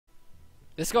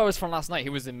This guy was from last night. He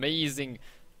was amazing.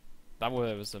 That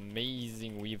was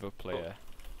amazing Weaver player.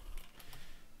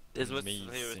 He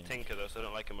was Tinker though, so I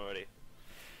don't like him already.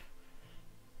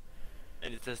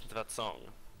 And just listen to that song.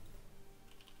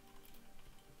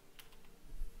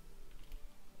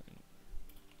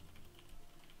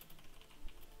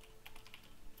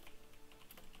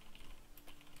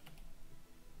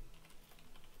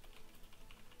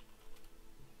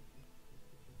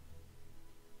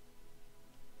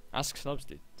 Ask Snubs,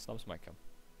 dude. Snubs might come.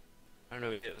 I don't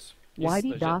know who he is. Why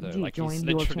He's did Doc legit, G like, he's join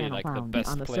your literally channel like the found best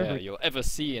on the player server? you'll ever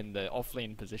see in the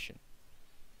offlane position.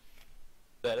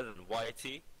 Better than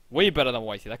YT? Way better than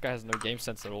Whitey. That guy has no game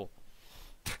sense at all.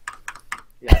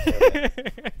 Yeah,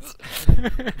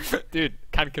 Dude,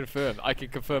 can confirm. I can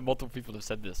confirm multiple people have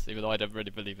said this, even though I don't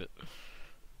really believe it.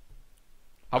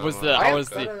 How was the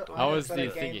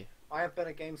thingy? I have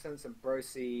better game sense than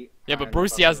Brosi. Yeah, but and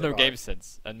Brucey has no fucking game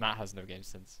sense, and Matt has no game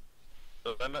sense.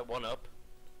 So I'm at 1 up.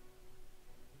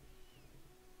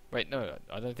 Wait, no,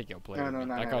 I don't think he'll play No, with no, me.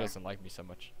 no, That no, guy no. doesn't like me so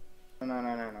much. No.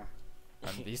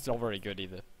 And he's not very good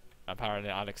either. Apparently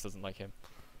Alex doesn't like him.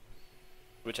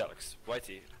 Which Alex?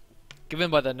 YT. Given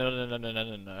by the no.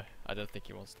 I don't think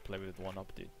he wants to play with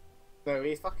 1-up, dude. No,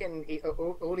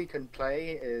 all he can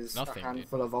play is Nothing, a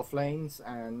handful of off lanes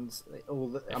and all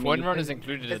the. If one run is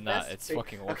included in that, it's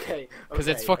fucking awful. Okay, Because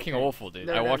it's fucking awful, dude.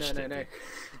 No, I no, watched no, it. no. Dude.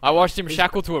 I watched him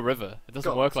shackled to a river. It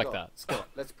doesn't work like that. Scott,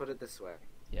 let's put it this way.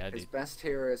 Yeah, His dude. best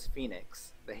hero is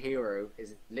Phoenix. The hero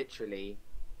is literally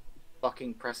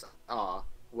fucking press R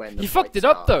when the He fight fucked it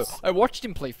up though. starts. I watched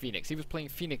him play Phoenix. He was playing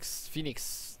Phoenix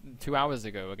 2 hours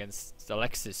ago against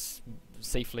Alexis,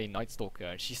 safe lane Night Stalker,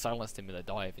 and she silenced him in a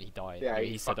dive, and he died. Yeah, And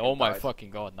he he said, fucking "Oh my died. fucking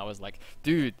god!" And I was like,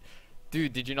 "Dude,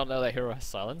 did you not know that hero has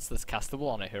silence? That's castable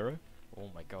on a hero? Oh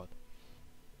my god!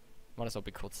 Might as well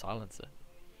be called Silencer."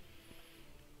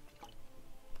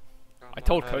 I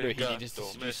told Kodo he needed to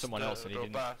use someone else, and he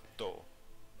didn't.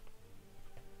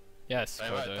 Yes,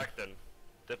 Right, Kodo. back then.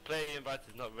 The playing invite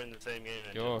is not running the same game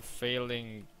engine. You're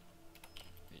failing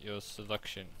your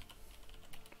seduction.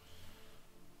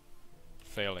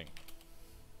 Failing.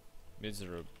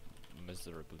 Miserably.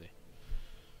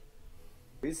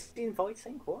 Is he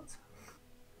inviting? What?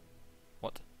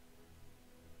 What?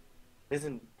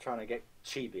 Isn't trying to get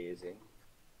Chibi, is he?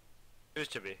 Who's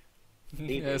Chibi?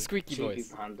 Yeah, squeaky Chibi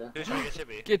voice. Panda. Who's trying to get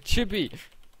Chibi? Get Chibi!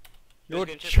 Your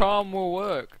getting Chibi? charm will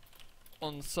work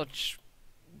on such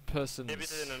persons.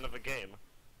 Chibi's in another game.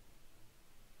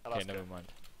 I'll Okay, ask never her. mind.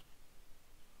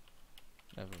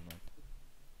 Never mind.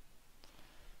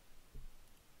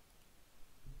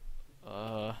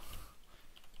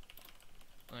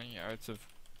 I'm out of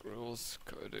rules.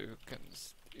 Kodo can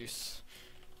use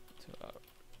to our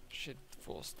shit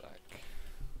 4-stack.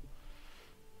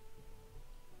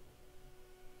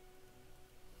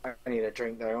 I need a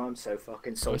drink though. I'm so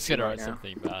fucking I was salty gonna right write now.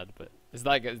 something bad, but it's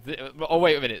like oh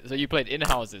wait a minute. So you played in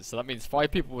houses, so that means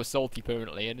 5 people were salty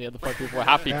permanently, and the other 5 people were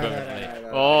happy permanently.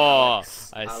 Oh, I've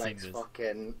seen Alex this.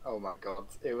 fucking. Oh my god,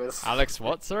 it was. Alex,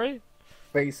 what? Sorry.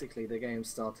 Basically, the game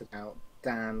started out.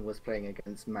 Dan was playing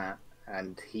against Matt,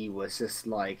 and he was just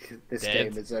like, "This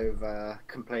Dead. game is over,"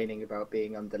 complaining about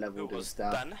being underleveled Who and was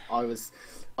stuff. Dan?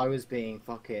 I was being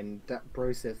fucking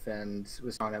brosif and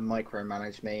was trying to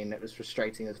micromanage me, and it was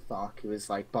frustrating as fuck. He was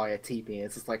like, "Buy a TP."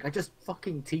 It's just like I just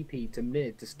fucking TP to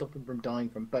mid to stop him from dying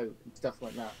from boat and stuff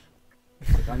like that.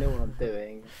 Like, I know what I'm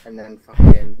doing, and then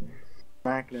fucking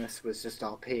Magnus was just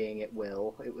RPing at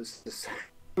will. It was just.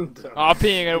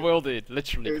 RPing at will, dude.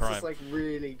 Literally It was prime. just like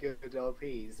really good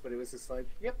RPs, but it was just like,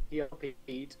 yep, he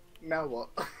RP'd. Now what?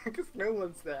 Because no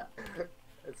one's there.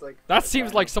 It's like That fuck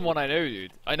seems that. like someone I know,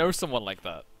 dude. I know someone like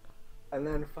that. And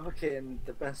then fucking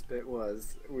the best bit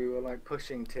was we were like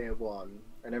pushing tier 1,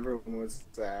 and everyone was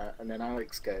there, and then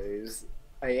Alex goes,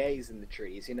 AA's in the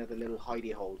trees. You know the little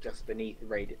hidey hole just beneath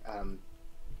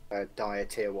dire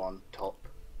tier 1 top.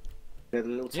 You know, the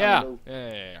little tiny Yeah. little...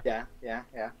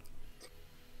 Yeah.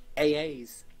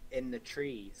 AA's in the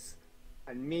trees,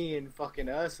 and me and fucking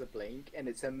Ursa blink, and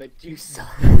it's a Medusa.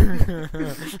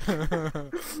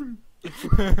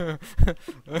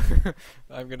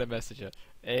 I'm gonna message her.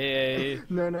 AA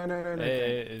No.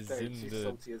 is Don't. in She's the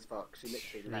salty as fuck. She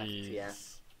literally left. Yeah.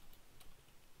 trees.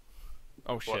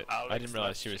 Oh shit! I Alex didn't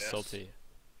realize she was left, yes. salty.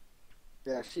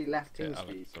 Yeah, she left Yeah, TeamSpeak.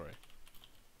 Alex, sorry.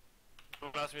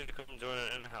 Someone asked me to come join an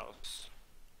in-house.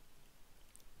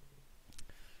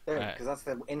 Yeah, because that's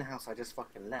the in-house I just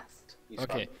fucking left. You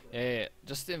Okay, scum. yeah.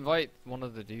 Just invite one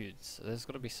of the dudes. There's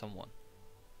gotta be someone.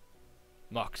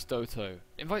 Max Doto.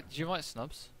 Did you invite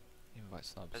Snubs? Invite I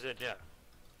Snubs. did, yeah.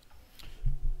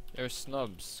 Yo,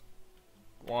 Snubs.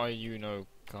 Why you no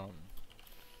come?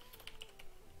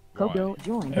 Kodo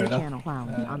joined the channel while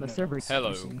on the server.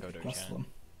 Hello, Kodo-chan.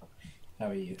 How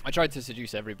are you? I tried to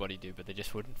seduce everybody, dude, but they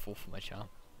just wouldn't fall for my charm.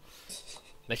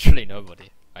 Literally nobody.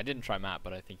 I didn't try Matt,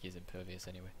 but I think he's impervious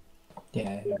anyway.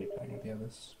 Yeah, he'll be playing with the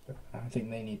others. But I think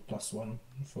they need +1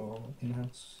 for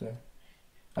in-house, so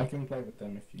I can play with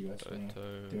them if you guys want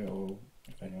to do it, or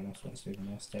if anyone else wants to, then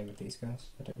I'll stay with these guys.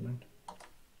 I don't mind.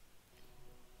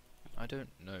 I don't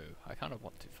know. I kind of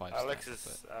want to 5 Alex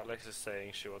is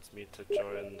saying she wants me to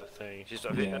join the thing.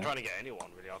 They're trying to get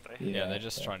anyone, really, aren't they? Yeah, they're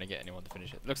just trying to get anyone to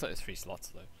finish it. Looks like there's 3 slots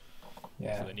though.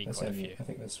 Yeah, so they need quite a few. I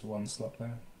think there's 1 slot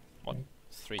there. What?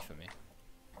 It's 3 for me.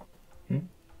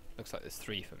 Looks like there's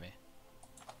 3 for me.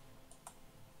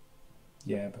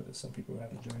 Yeah, but there's some people who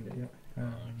haven't joined it yet.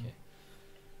 Okay.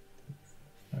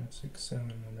 5, 6,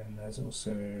 7, and then there's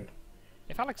also...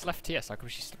 If Alex left TS, how come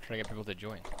she's still trying to get people to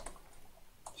join?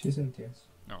 She's in TS.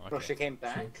 Oh, okay. Well, she came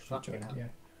back. She joined, yeah.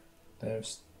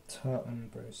 There's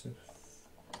Tartan, Broseph,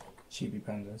 Chibi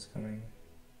Panda's coming.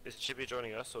 Is Chibi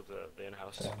joining us or the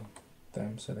in-house?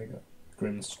 Them, so they got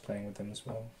Grimm's playing with them as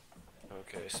well.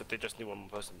 Okay, so they just need 1 more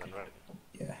person then, right?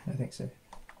 Yeah, I think so.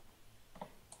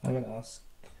 I'm gonna ask,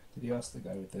 did you ask the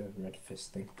guy with the red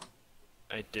fist thing?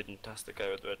 I didn't ask the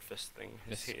guy with the red fist thing.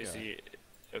 Is he...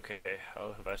 Okay,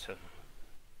 I'll invite him.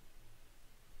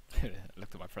 I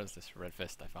looked at my friends list for red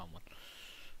fist, I found one.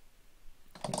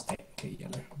 It's technically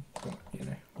yellow, but you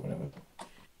know, whatever.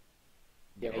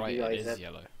 Yeah, right, you it guys is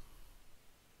yellow.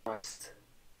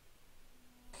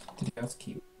 Did you ask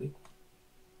Kiwi?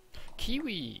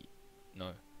 Kiwi!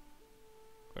 No.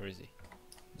 Where is he?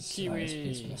 Kiwi!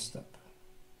 Is messed up.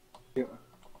 Yeah.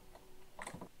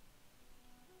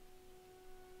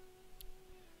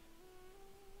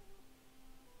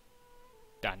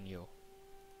 Daniel.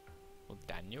 Will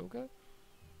Daniel go?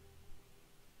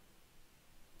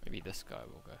 Maybe this guy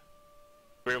will go.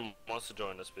 Grim wants to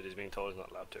join us, but he's being told he's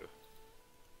not allowed to.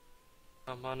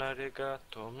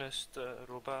 Arigato, Mr.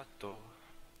 Roboto.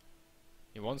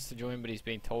 He wants to join, but he's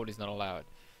being told he's not allowed.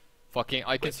 Fucking,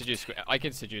 I can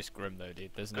seduce Grim though,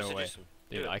 dude. There's no way,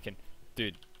 dude. I can,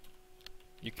 dude.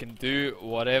 You can do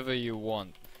whatever you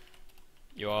want.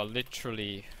 You are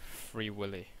literally Free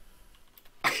Willy.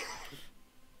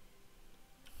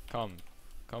 Come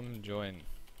join.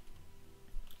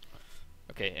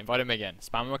 Okay, invite him again.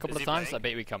 Spam him a couple of times. Playing? I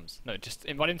bet you he comes. No, just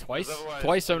invite him twice.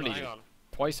 Twice only.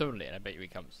 Twice only, and I bet you he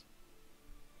comes.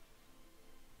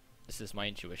 This is my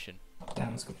intuition.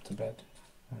 Dan's gone to bed.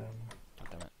 God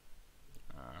damn it.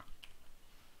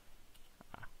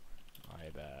 My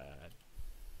bad.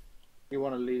 If you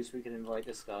want to lose, we can invite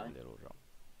this guy. Little drop.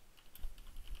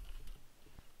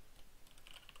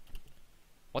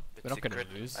 What? We're not gonna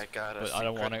lose. But I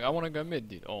don't wanna. I wanna go mid,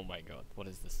 dude. Oh my god, what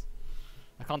is this?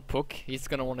 I can't poke. He's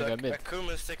gonna wanna go mid.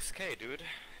 Akuma's 6k, dude.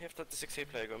 You have to let the 6k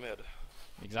player go mid.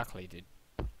 Exactly, dude.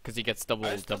 Because he gets double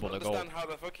the gold. I understand how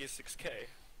the fuck he's 6k.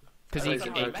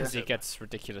 Because he gets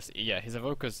ridiculous. Yeah, his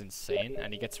evoker's insane,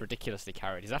 and he gets ridiculously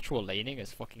carried. His actual laning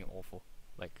is fucking awful.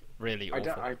 Like, really awful.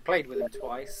 I played with him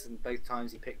twice, and both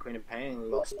times he picked Queen of Pain and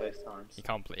lost both times. He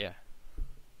can't play, yeah.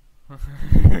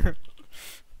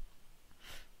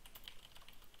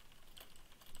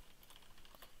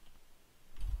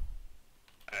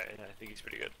 I think he's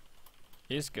pretty good.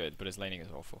 He is good, but his laning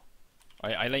is awful.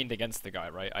 I laned against the guy,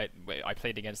 right? I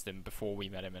played against him before we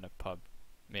met him in a pub.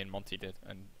 Me and Monty did,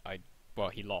 and well,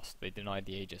 he lost. They denied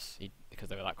the Aegis because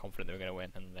they were that confident they were going to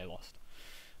win, and they lost.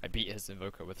 I beat his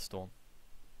Invoker with Storm.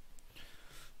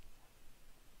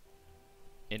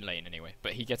 In lane, anyway.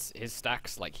 But he gets his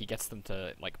stacks, like, he gets them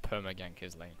to, like, perma-gank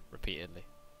his lane repeatedly.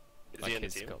 Is like, he in the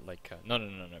he's team? got, like, no.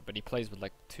 But he plays with,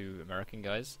 like, 2 American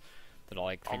guys that are,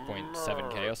 like,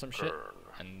 3.7k or some shit.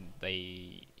 And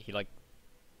he, like,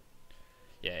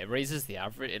 yeah, it raises the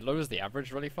average, it lowers the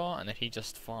average really far, and then he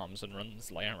just farms and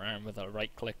runs like around with a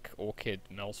right-click Orchid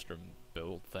Maelstrom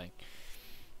build thing.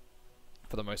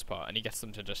 For the most part, and he gets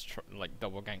them to just like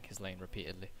double gank his lane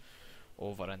repeatedly,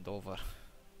 over and over,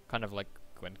 kind of like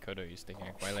when Kodo used to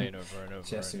gank my lane over and over.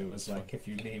 Jesse and was like, if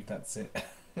you leave, that's it.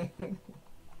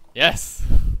 Yes.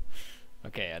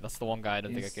 Okay, yeah, that's the one guy I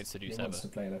don't think I could seduce he ever. wants to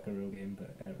play like a real game,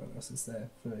 but everyone else is there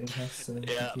for in-house. So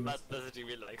yeah, that doesn't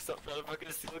even like stop trying to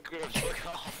fucking steal the group. Fuck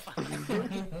off.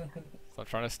 Stop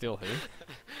trying to steal who?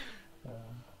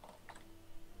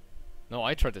 No,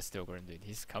 I tried to steal Grim, dude.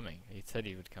 He's coming. He said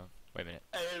he would come. Wait a minute.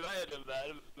 I invited him,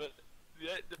 man, but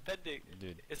yeah, the pending.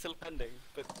 Dude. It's still pending,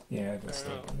 but yeah, they're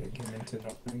still getting into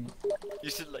dropping. you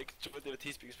should like join the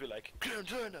T-speaks, be like,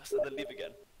 join us, and then leave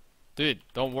again. Dude,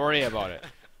 don't worry about it.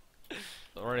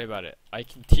 Don't worry about it. I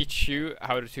can teach you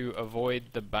how to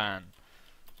avoid the ban.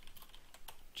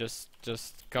 Just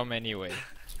come anyway.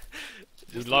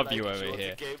 We love you over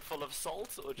here. A game full of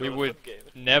salt, or We would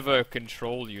never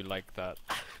control you like that.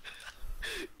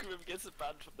 Grim gets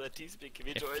banned from their TeamSpeak if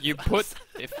he If joins you us. put,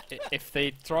 if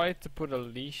they try to put a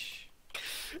leash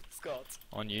Scott.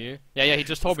 on you, yeah, he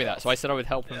just told me that, so I said I would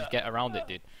help him Yeah. get around it,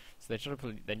 dude. So they try to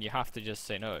put, then you have to just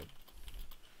say no.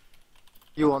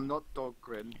 You are not dog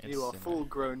Grim. It's, You are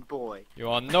full-grown boy. You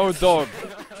are no dog.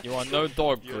 You are no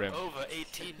dog, You're Grim. over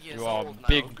 18 years You are old now,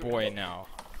 big Grim. boy now.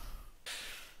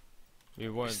 We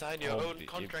You won't sign your hold own you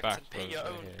contracts back and pay your over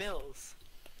own here. bills.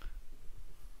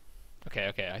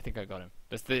 Okay, I think I got him.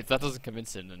 If that doesn't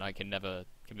convince him, then I can never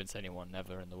convince anyone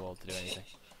ever in the world to do anything.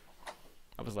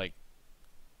 That was like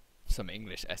some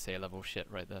English essay level shit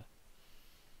right there.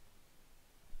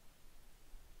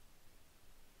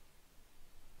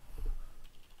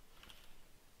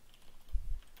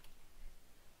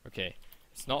 Okay,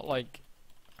 it's not like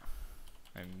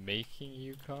I'm making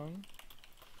you come.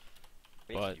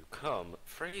 Make But you come. If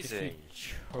Phrasing.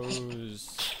 you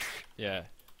chose, yeah,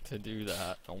 to do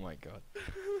that, oh my god,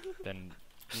 then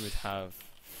you would have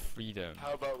freedom.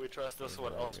 How about we trust this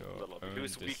one over else? your own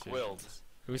Who's weak-willed? decisions.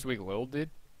 Who's weak-willed, dude?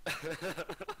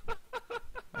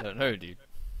 I don't know, dude.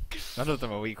 None of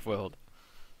them are weak-willed.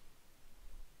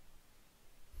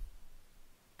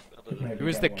 Maybe Who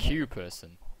is get the one Q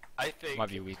person? I think. Might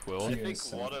be I weak-willed. think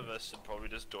Yes, one of us should probably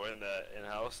just join the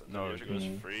in-house and No, then it goes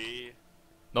dude. free.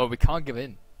 No, we can't give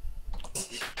in.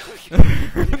 You can't show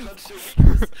weakness.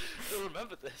 You'll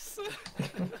remember this.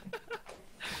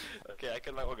 Okay, I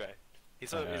can like one guy.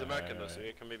 He's American though, so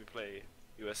he can maybe play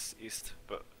US East,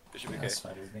 but it should be okay. That's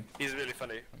fine with me. He's really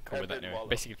funny. I'm cool with that played anyway. Wallow.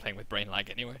 Basically playing with brain lag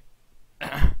anyway.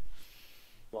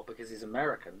 What, because he's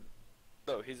American?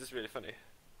 No, he's just really funny.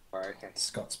 Right, okay.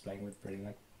 Scott's playing with brain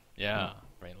lag, Yeah,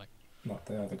 brain lag. not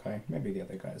the other guy. Maybe the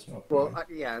other guy as well. Well,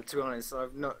 yeah. To be honest,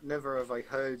 never have I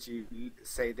heard you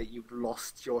say that you've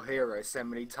lost your hero so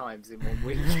many times in 1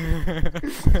 week.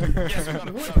 Yes, we got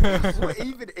him. What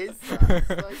even is that?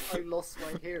 It's like I lost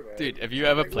my hero. Dude, have you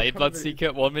ever Like, what played kind of a-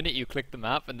 Bloodseeker? 1 minute you click the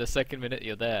map, and the second minute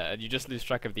you're there, and you just lose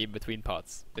track of the in-between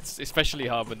parts. It's especially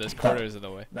hard when there's corners in the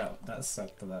way. That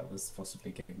sucked. That was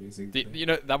possibly game losing. You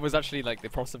know, that was actually like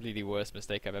possibly the worst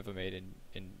mistake I've ever made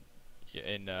in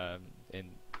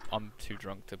I'm too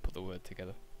drunk to put the word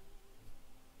together.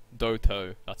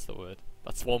 Doto, that's the word.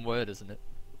 That's one word, isn't it?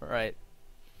 Right.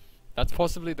 That's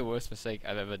possibly the worst mistake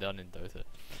I've ever done in Dota.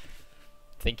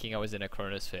 Thinking I was in a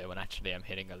chronosphere when actually I'm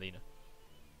hitting Alina.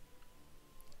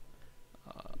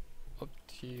 Up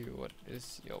to you, what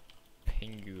is your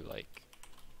Pingu like?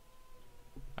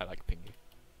 I like Pingu.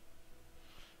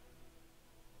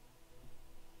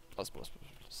 Plus.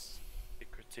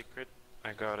 Secret.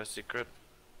 I got a secret.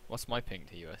 What's my ping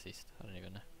to US East? I don't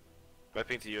even know. My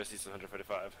ping to US is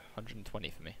 145. 120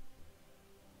 for me.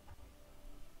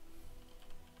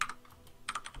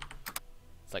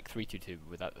 It's like 322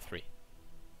 without the 3.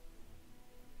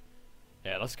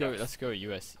 Yeah, let's go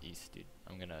US East, dude.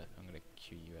 I'm gonna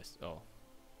queue US. Oh.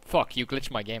 Fuck, you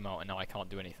glitched my game out and now I can't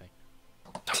do anything.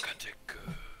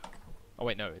 Oh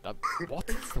wait, no, what?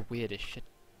 That's the weirdest shit.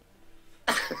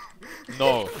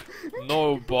 No.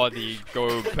 Nobody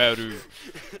go Peru.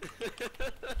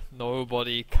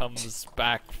 Nobody comes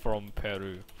back from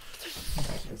Peru.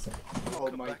 Oh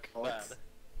Come my back, god. man.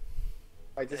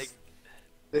 I just...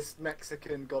 This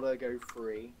Mexican gotta go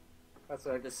free. That's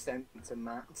what I just sent to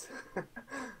Matt.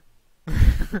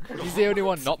 He's the only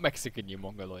one not Mexican, you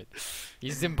mongoloid.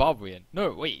 He's Zimbabwean.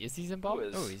 No, wait, is he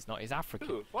Zimbabwean? Who is? No, he's not. He's African.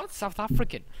 Who? What? South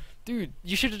African. Dude,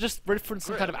 you should have just referenced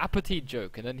some kind of appetite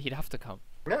joke, and then he'd have to come.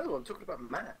 No, I'm talking about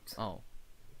Matt. Oh,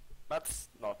 That's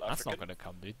not African. that's not gonna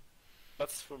come, dude.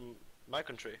 That's from my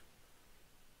country.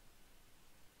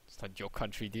 It's not your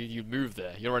country, dude. You moved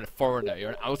there. You're a foreigner.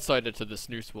 You're an outsider to the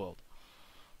snooze world.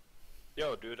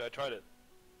 Yo, dude, I tried it.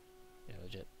 Yeah,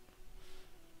 legit.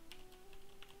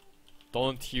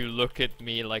 Don't you look at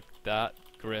me like that,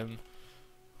 Grim.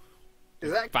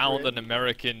 Is that Found Grim? an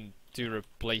American to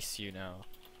replace you now.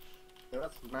 No,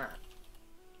 that's Matt.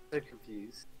 So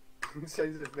confused.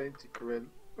 Change his name to Grim.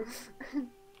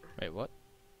 Wait, what?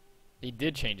 He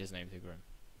did change his name to Grim.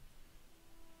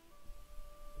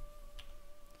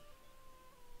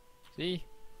 See?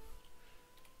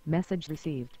 Message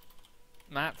received.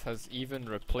 Matt has even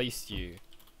replaced you.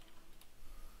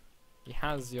 He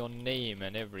has your name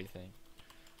and everything.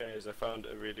 Guys, I found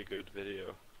a really good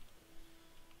video.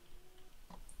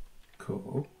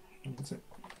 Cool. What is it?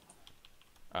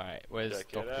 Alright, where's Check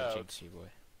it Dr. out. Jinxie boy?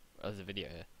 Oh, there's a video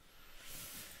here.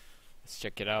 Let's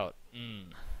check it out.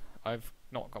 I've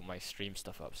not got my stream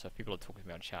stuff up, so if people are talking to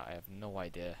me on chat, I have no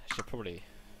idea. I should probably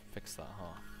fix that,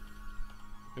 huh?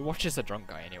 Who watches a drunk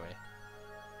guy anyway?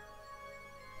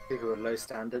 People with low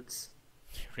standards.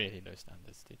 Really low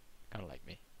standards, dude. Kind of like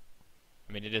me.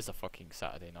 I mean, it is a fucking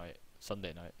Saturday night,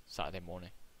 Sunday night, Saturday morning.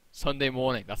 Sunday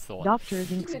morning, that's the one. Dr.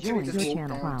 Zinx Did you joined just your walk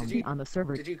channel down? found on the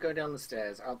server. Did you go down the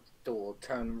stairs, out the door,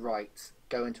 turn right,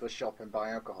 go into a shop and buy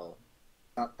alcohol?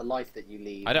 That's the life that you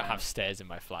lead. I don't have stairs in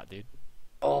my flat, dude.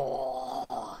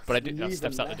 Oh, But I did have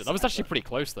steps out the door. That was actually pretty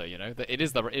close, though. You know, it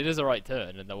is a right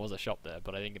turn, and there was a shop there,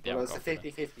 but I didn't get the Well, it's alcohol.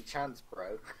 a 50-50 chance,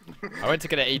 bro. I went to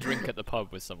get a drink at the pub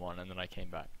with someone, and then I came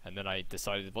back, and then I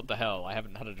decided, what the hell? I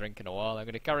haven't had a drink in a while. I'm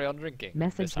gonna carry on drinking.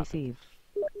 Message This happened. received.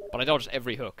 But I dodged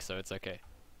every hook, so it's okay.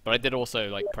 But I did also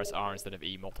like press R instead of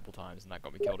E multiple times, and that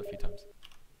got me killed a few times.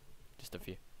 Just a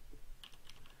few.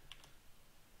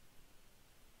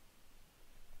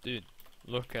 Dude,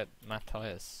 look at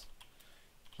Matthias.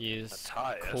 He is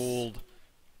called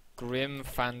Grim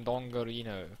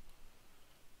Fandongarino.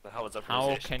 The hell is that How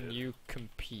pronunciation, can dude? you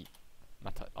compete?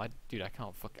 Dude, I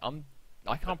can't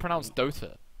I can't pronounce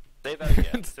Dota. Say that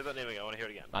again. Say that name again. I want to hear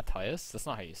it again. Matthias? That's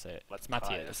not how you say it. It's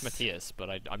Matthias. It's Matthias. Matthias, but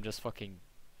I'm just fucking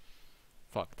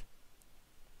fucked.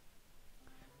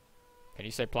 Can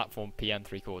you say platform PN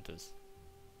 3/4?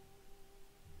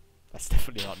 That's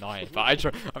definitely not 9. But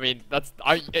I mean,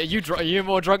 are you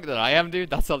more drunk than I am, dude?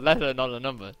 That's a letter, not a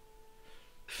number.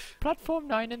 Platform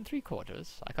 9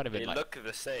 3/4. I can't even They like. look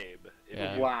the same.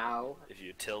 Yeah. Wow, If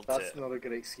you tilt that's it. not a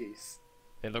good excuse.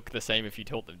 They look the same if you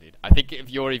tilt them, dude. I think if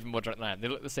you're even more drunk than I am, they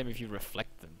look the same if you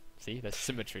reflect them. See, there's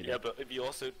symmetry there. Yeah, but if you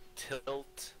also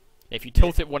tilt, If you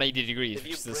tilt it 180 degrees, if you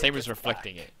which is the break same as its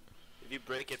reflecting back, it. if you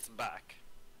break its back,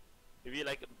 if you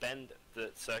like bend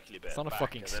the circular bit It's not a back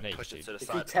fucking and then snake, push it dude. to the If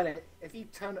you side.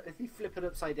 if you flip it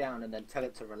upside down and then tell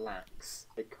it to relax,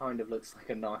 it kind of looks like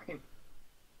a 9.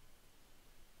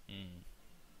 Mm.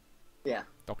 Yeah.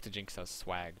 Dr. Jinx has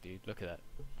swag, dude. Look at that.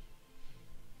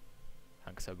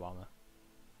 Thanks, Obama.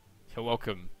 You're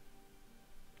welcome,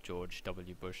 George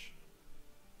W. Bush.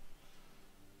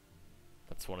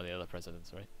 That's one of the other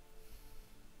presidents, right?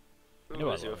 You know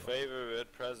Who I is your love it.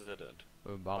 favorite president?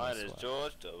 Obama Mine is swag.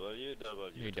 George W.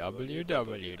 W.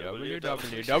 www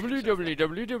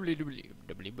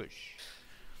Bush.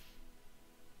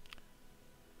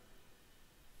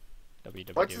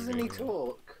 Why doesn't he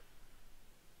talk?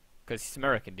 Because he's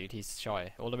American, dude. He's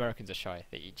shy. All Americans are shy.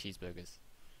 They eat cheeseburgers.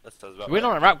 That sounds about We're right.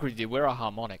 not a rap group, dude. We're a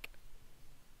harmonic.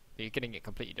 You're getting it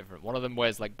completely different. One of them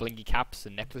wears like blingy caps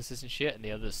and necklaces and shit, and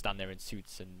the others stand there in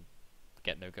suits and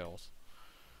get no girls.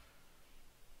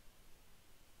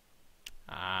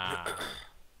 Ah.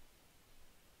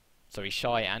 So he's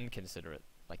shy and considerate,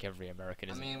 like every American,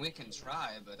 I isn't mean, we can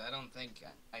try, but I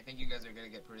think you guys are gonna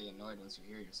get pretty annoyed once you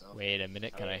hear yourself. Wait a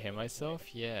minute, can I hear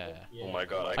myself? Yeah. Oh my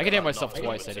god. I can hear cannot myself deal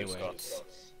twice with two anyway. Scots.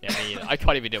 Yeah, I mean, I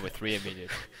can't even deal with 3 of me,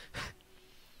 dude.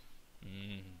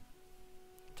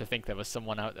 To think there was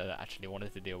someone out there that actually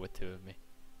wanted to deal with 2 of me.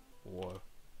 Whoa.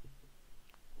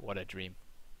 What a dream.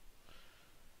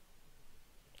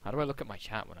 How do I look at my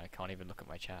chat when I can't even look at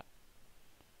my chat?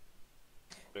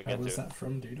 We'll Where get was to. that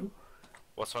from, Doodle?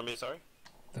 What's from me, sorry?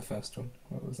 The first one.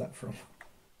 What was that from?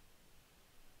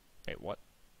 Wait, what?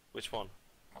 Which one?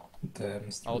 The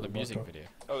Mr. Oh, the Roboto. music video.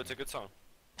 Oh, it's a good song.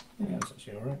 Yeah, it's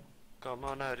actually alright. Come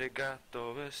on,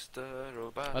 arigato, Mr.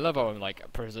 Roboto. I love how I'm like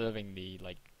preserving the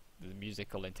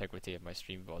musical integrity of my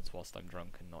stream VODs whilst I'm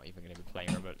drunk and not even going to be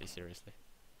playing remotely seriously.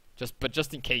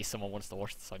 Just in case someone wants to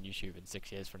watch this on YouTube in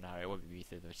 6 years from now, it won't be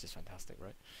muted, which is fantastic,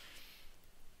 right?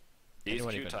 These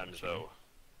Anyone queue even times, watching me? though.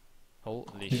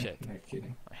 Holy Yeah, shit. no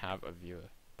kidding. I have a viewer,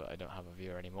 but I don't have a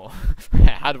viewer anymore. I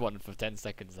had one for 10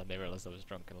 seconds and they realized I was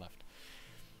drunk and left.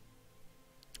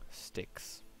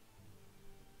 Sticks.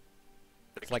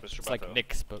 It's like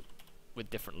Nick's, but with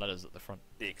different letters at the front.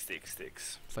 Sticks.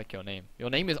 It's like your name. Your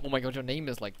name is, oh my god, your name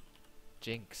is like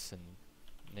Jinx and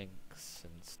Ninx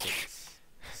and Sticks.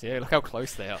 See, look how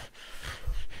close they are.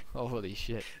 Holy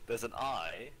shit. There's an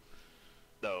I.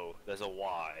 No, there's a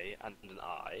Y and an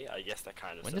I. I guess that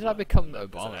kind of. When did I become There's an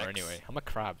Obama X. anyway? I'm a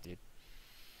crab, dude.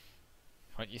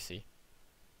 Can't you see?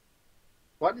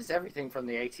 Why does everything from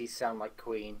the 80s sound like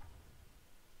Queen?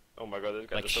 Oh my god, this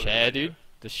guy Like just Cher, dude?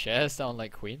 Does Cher sound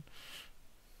like Queen?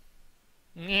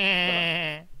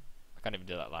 I can't even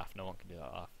do that laugh. No one can do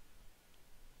that laugh.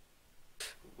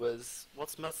 What's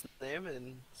Matt's name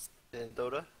in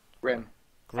Dota? Grim.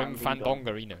 Grim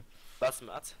Fandongarino. That's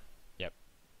Matt.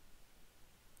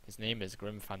 His name is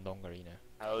Grim Fandongarino.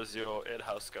 How's your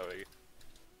in-house going?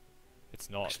 It's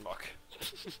not. Schmuck.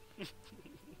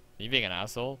 You being an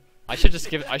asshole? I should just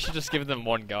give them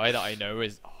one guy that I know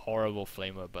is horrible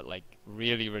flamer, but like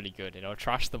really, really good. You know,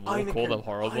 trash them all, call them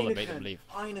horrible, and make them leave.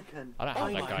 Heineken. I don't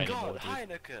have that guy anymore, dude.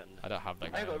 Heineken. I don't have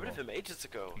that guy I got anymore. rid of him ages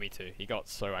ago. Me too. He got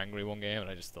so angry one game, and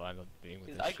I just thought I'm not dealing with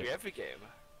He's this angry shit. every game.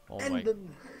 Oh End my! them.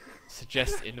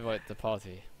 Suggest invite the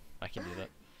party. I can do that.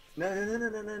 No.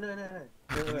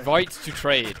 Invite to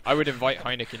trade. I would invite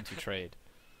Heineken to trade.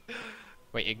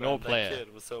 Wait, ignore Man, player. That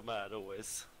kid was so mad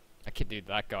always. I can do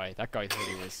that guy. That guy thought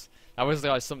he was. That was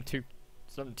like some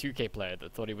 2K player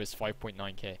that thought he was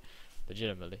 5.9K.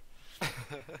 Legitimately.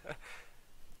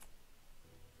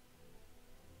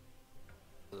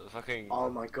 Fucking. Oh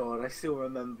my god, I still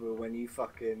remember when you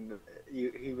fucking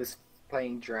he was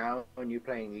playing Drow and you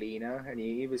playing Lena, and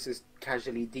he was just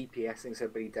casually DPSing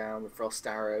somebody down with frost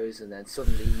arrows, and then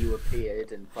suddenly you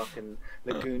appeared and fucking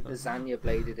lasagna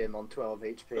bladed him on 12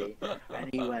 HP, and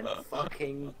he went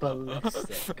fucking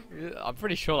ballistic. I'm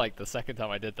pretty sure like the second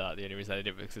time I did that, the only reason I did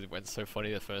it was because it went so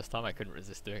funny the first time I couldn't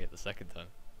resist doing it the second time.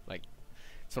 Like,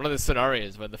 it's one of those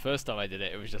scenarios where the first time I did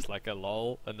it, it was just like a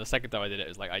lol, and the second time I did it, it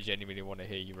was like I genuinely want to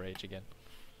hear you rage again.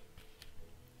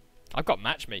 I've got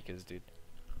matchmakers, dude.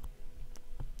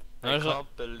 I There's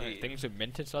can't believe. things with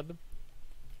mint inside them.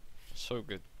 So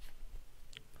good.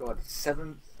 God,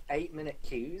 8 minute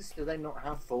queues? Do they not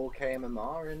have 4K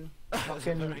MMR in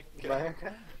fucking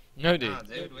America? No, dude. Nah,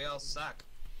 dude, we all suck.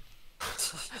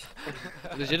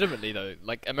 Legitimately though,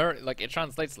 like like it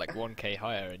translates like 1K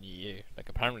higher in EU. Like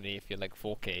apparently, if you're like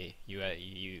 4K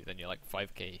EU, then you're like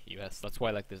 5K US. That's why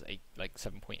like there's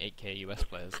 7.8K US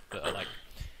players that are like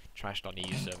trashed on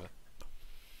EU server.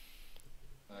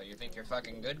 You think you're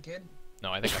fucking good, kid?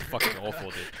 No, I think I'm fucking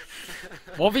awful,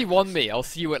 dude. 1v1 me, I'll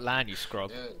see you at LAN, you scrub.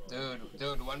 Dude,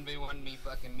 1v1 me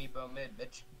fucking meepo mid,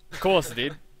 bitch. Of course,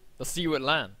 dude. I'll see you at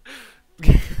LAN.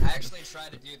 I actually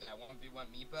tried to do that 1v1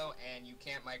 meepo, and you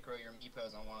can't micro your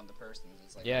meepos on one of the persons.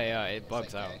 It's like Yeah, it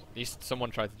bugs like, out. At least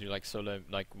someone tried to do like solo,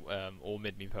 like all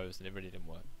mid meepos, and it really didn't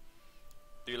work.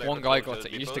 Do you like One guy control got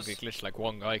those it. Used to meepos? get glitched. Like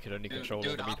one guy could only control all the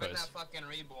Dude, hop in that meepos. fucking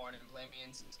reborn and play me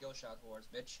in some skill shot wars,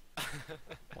 bitch.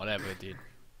 Whatever, dude.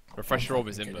 Refresher orb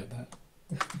is Good imbo. at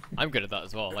that. I'm good at that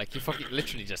as well. Like you fucking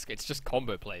literally it's just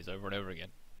combo plays over and over again.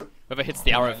 Whoever hits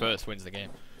the arrow first wins the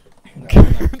game.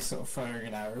 Like, sort of firing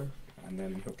an arrow and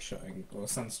then hook shotting, or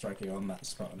sunstriking on that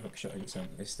spot and hook shotting so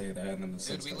they stay there, and then the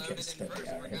Dude, we sunstrike loaded hits in the first,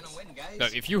 arrow we're gonna hits. win, guys. No,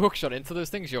 if you hookshot into those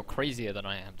things, you're crazier than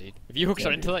I am, dude. If you hookshot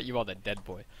Yeah, into dude. that, you are the dead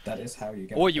boy. That is how you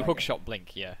get. Or the you dagger. hookshot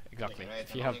blink, yeah, exactly. Right,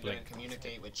 If you I'm have only gonna blink.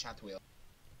 communicate with chat wheel.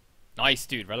 Nice,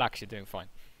 dude. Relax, you're doing fine.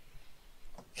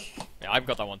 Yeah, I've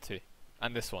got that one too.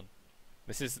 And this one.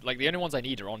 This is, like, the only ones I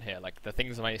need are on here. Like, the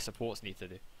things my supports need to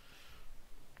do.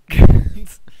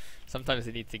 Sometimes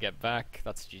they need to get back.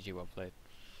 That's GG, well played.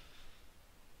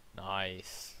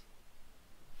 Nice.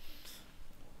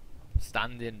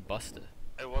 Stand-in Buster.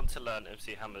 I want to learn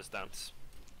MC Hammer's dance.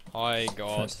 Hi,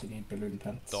 God. First you need balloon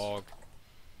pants. Dog.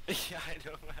 Yeah, I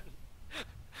know, man.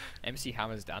 MC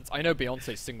Hammer's dance. I know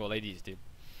Beyonce's single ladies, dude.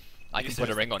 I You can put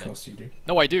a ring Of on it. course you do.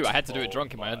 No, I do. I had to do Oh it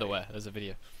drunk in my my. underwear. There's a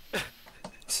video.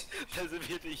 There's a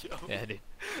video. Yeah, dude.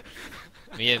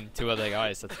 Me and two other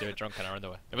guys had to do it drunk in our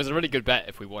underwear. It was a really good bet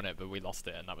if we won it, but we lost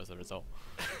it, and that was the result.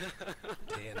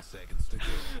 10 seconds to go.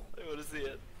 I want to see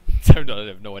it. I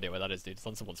have no idea where that is, dude. It's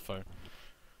on someone's phone.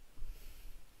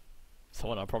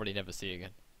 Someone I'll probably never see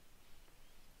again.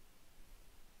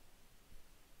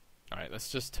 Alright, let's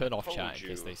just turn off Told chat in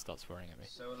case you. they start swearing at me.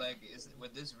 So, like,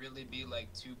 would this really be like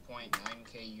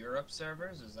 2.9k Europe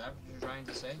servers? Is that what you're trying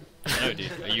to say? No,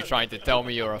 dude. Are you trying to tell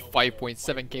me you're a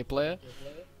 5.7k player?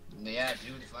 Yeah,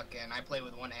 dude, fucking, I play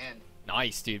with one hand.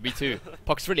 Nice, dude. Me too.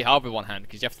 Puck's really hard with one hand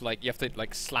because you have to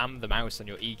slam the mouse on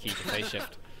your E key to play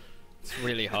shift. It's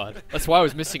really hard. That's why I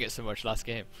was missing it so much last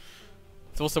game.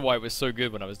 It's also why it was so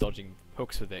good when I was dodging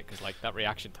hooks with it, because like that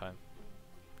reaction time.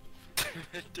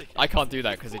 I can't do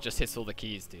that because it just hits all the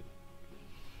keys, dude.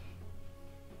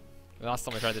 The last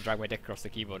time I tried to drag my dick across the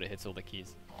keyboard, it hits all the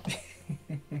keys.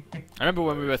 I remember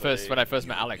when when I first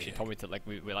met Alex, she told me to like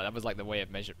we like that was like the way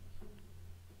of measure.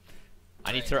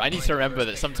 I need to remember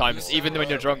that sometimes, even when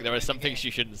you're drunk, there are some things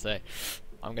you shouldn't say.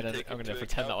 I'm gonna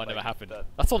pretend that one never happened.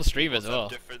 That's on stream as well.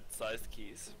 Different sized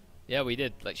keys. Yeah, we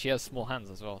did. Like she has small hands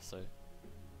as well, so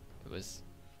it was.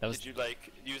 That was. Did you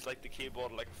like use like the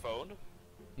keyboard like a phone?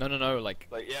 No, like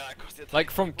Yeah, across the like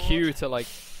from keyboard? Q to like.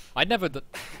 I'd never done.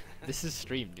 This is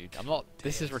stream, dude. I'm not.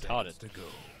 This is 10 retarded. seconds to go.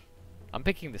 I'm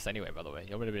picking this anyway, by the way.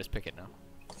 You want me to just pick it now?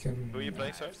 Who are you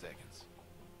playing, sir? 5 seconds.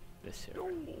 This here.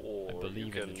 Oh, I believe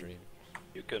you in the can- dream.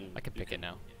 You can. I can pick it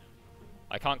now.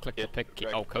 I can't click Yeah, the pick key.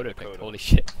 right, Oh, Coda picked. Coda. Holy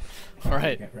shit.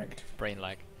 Alright. Get wrecked. Brain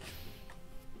lag.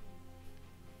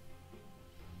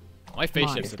 My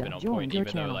face shifts have been on point, joined your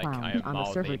even though channel like I found am on the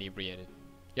mildly server. inebriated.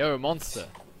 Yo, monster.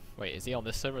 Wait, is he on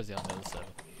this server or is he on the other server?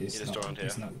 He's joined here.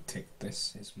 He's not ticked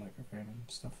this, his microphone and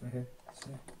stuff for here. So.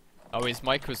 Oh, his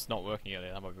mic was not working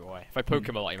earlier, that might be why. If I poke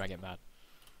him a lot, he might get mad.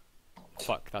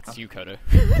 Fuck, that's you, Kodo.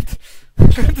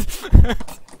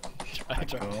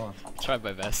 Tried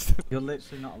my best. You're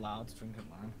literally not allowed to drink it,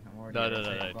 man. I'm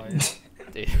already No.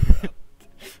 Dude.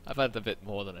 I've had a bit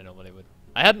more than I normally would.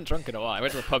 I hadn't drunk in a while. I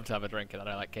went to the pub to have a drink and then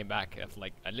I like came back after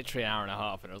like literally an hour and a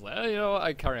half and I was like, oh, you know what,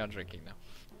 I carry on drinking now.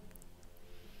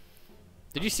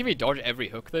 Did you see me dodge every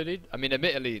hook though, dude? I mean,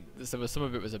 admittedly, some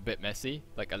of it was a bit messy,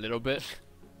 like a little bit,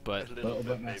 but A little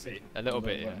bit, maybe. a little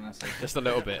bit, yeah, messy. just a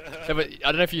little bit. No, but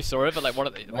I don't know if you saw it, but like one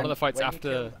of the fights when after.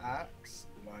 You killed Axe,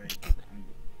 like,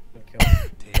 you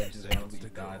killed Tige as well, but you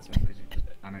died to him because you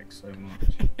just panicked so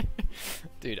much.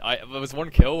 Dude, there was one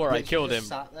kill where I killed him. Just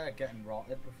sat there getting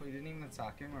rotted before you didn't even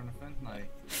attack him or anything. Like,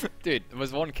 Dude, there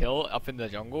was one kill up in the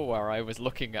jungle where I was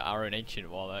looking at our own ancient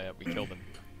while we killed him.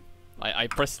 I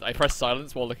pressed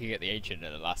silence while looking at the ancient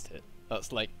at the last hit.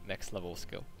 That's like next level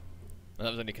skill. And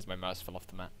that was only because my mouse fell off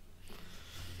the map.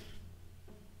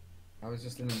 I was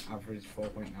just in an average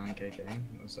 4.9k game.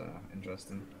 It was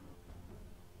interesting.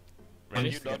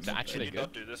 Really? Did you not, Actually did you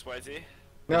not do this, YZ? Did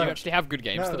you actually have good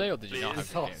games No. today, or did you not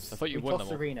Please. have good games? I thought you we won tossed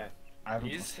them all. Reno. I haven't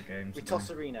He's- lost the game. We today.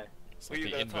 tossed Reno. It's Who like you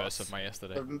the gonna inverse toss? of my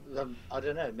yesterday. I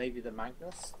don't know, maybe the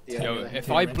Magnus? The Yo, other-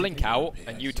 if I blink out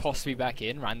and you toss me back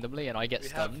in randomly and I get We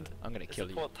have- stunned, I'm gonna It's kill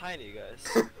you. called tiny,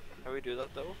 guys. How we do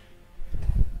that though?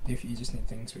 If you just need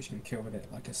things which you can kill with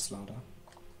it, like a slaughter.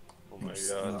 Oh my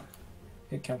It's god. not-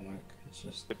 It can work. It's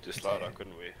just. Could do slaughter,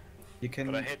 couldn't we? You can,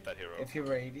 But I hate that hero. if you're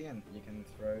radiant, you can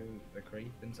throw the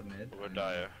creep into mid. We're and-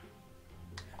 dire.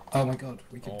 Oh my god,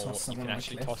 we can Oh, toss you someone can on a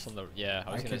actually cliff. toss on the. Yeah,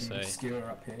 I was can gonna say. skewer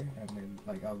up here, and then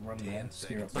like I'll run there,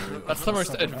 skewer up there. That's the most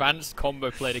someone up. advanced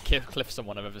combo play to cliff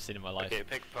someone I've ever seen in my life. Okay,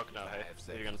 pick puck now, hey.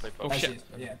 You're gonna play Oh, puck. shit.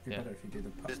 Actually, yeah, it'd be Yeah. better if you do the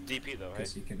puck. This DP though, hey.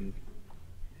 Because you can.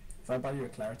 If I buy you a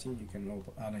clarity, you can orb.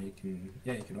 Oh no, you can.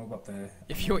 Yeah, you can orb up there.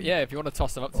 If you if you want to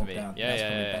toss them up to orb me, down. yeah, That's yeah,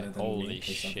 probably yeah. better than Holy me, 'cause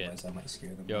shit. otherwise I might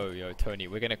skewer them. Yo, Tony,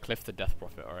 we're gonna cliff the death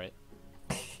prophet, alright?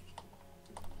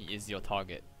 He is your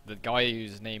target. The guy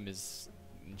whose name is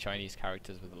in Chinese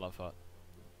characters with a love heart.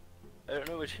 I don't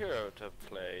know which hero to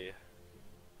play.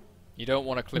 You don't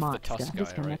want to cliff the Monster Tusk guy, right?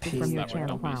 disconnected Because from your that would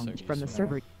channel not be so lounge from the useful.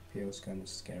 server. Feels kind of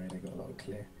scary. They got a lot of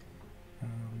clear.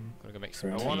 Gotta go make some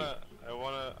I Right. tea.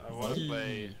 wanna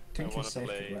play. I Tinker wanna safe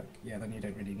could play. work. Yeah, then you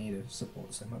don't really need a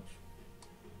support so much.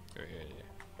 Yeah.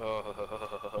 I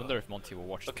Oh. wonder if Monty will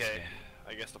watch this Okay, game.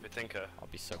 I guess I'll be Tinker. I'll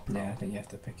be so proud. Yeah, I think you have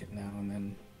to pick it now and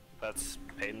then. That's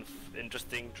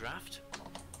interesting draft.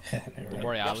 No, Don't right.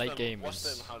 worry, our Watch late them- game watch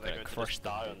is them how they're gonna going to crush just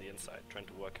them. die on the inside, trying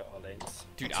to work out our lanes.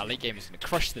 Dude, our late game is gonna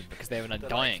crush them because they have an They're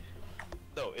like- undying.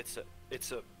 No, it's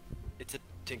a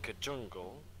Tinker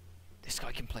jungle. This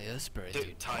guy can play Earth Spirit,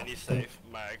 dude. Tiny safe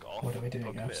mag off. What are we doing,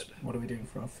 puck guys? mid. What are we doing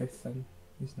for our fifth then?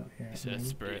 He's not here. He's at the Earth moment.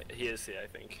 Spirit. He is here, I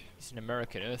think. He's an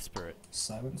American Earth Spirit.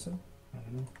 Silencer? I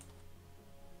don't know.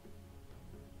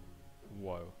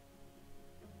 Whoa.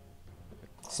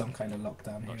 Some kind of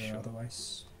lockdown Not here sure.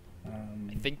 otherwise.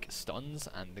 I think stuns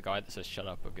and the guy that says shut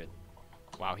up are good.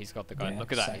 Wow, he's got the guy. Yeah,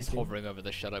 Look at that, he's Sankey. hovering over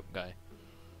the shut up guy.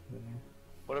 I don't know.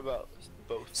 What about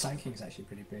both? Sankey's actually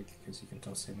pretty big because you can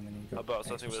toss him and then you How got. about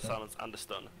something with extra the stuff. silence and the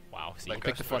stun? Wow, see, Like you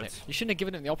picked a Earth fun hero. Spirits. You shouldn't have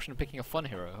given him the option of picking a fun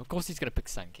hero. Of course he's gonna pick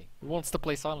Sankey. Who wants to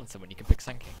play Silencer when you can pick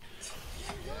Sankey?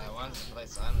 Yeah, I wanted to play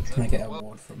Silence. Can I get a Whoa,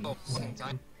 award from whoa, fucking Sankey?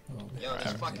 time. Oh, Yo,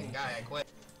 this fucking guy, I quit.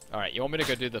 Alright, you want me to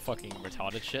go do the fucking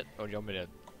retarded shit? Or do you want me to...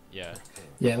 Yeah,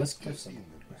 Yeah, let's cliff someone.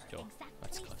 sure.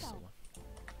 Let's cliff someone.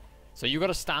 So you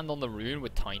gotta stand on the rune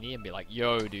with Tiny and be like,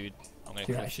 yo, dude, I'm gonna You're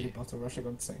cliff actually you. bottle rushing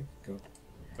on save. Good.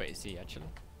 Wait, is he actually?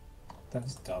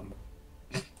 That's dumb.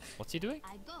 What's he doing?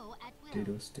 I go at will.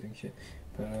 Doodle's doing shit.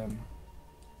 But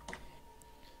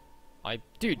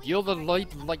Dude, you're the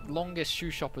longest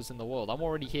shoe shoppers in the world. I'm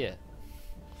already here.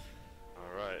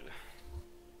 Alright.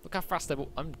 Look how fast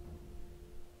I'm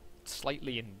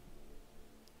slightly in.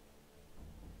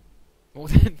 More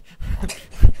than.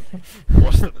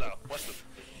 Watch them now. Watch them.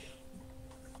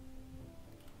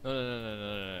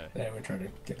 No. yeah, we're trying to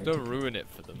get them Don't to- ruin it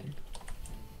for them.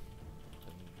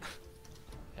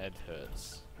 Head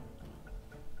hurts.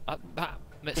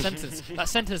 That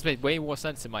sentence made way more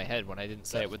sense in my head when I didn't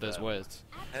say it with those words.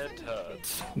 Head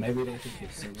hurts. Maybe they think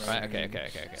it's a Right, okay.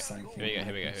 Sankey Here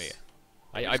we go. He's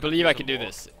I gonna believe do I some can do more.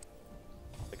 this.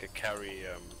 Like a carry,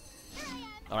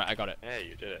 Alright, I got it. Hey,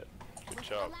 you did it. Good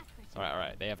job.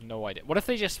 Alright. They have no idea. What if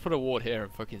they just put a ward here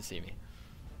and fucking see me?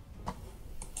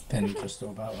 Then just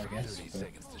all about, I guess.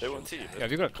 But They won't see you. Yeah,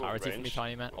 have you got a Cool clarity for me, range.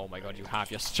 Tiny Man? Oh my god, you have.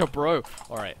 You're such a bro.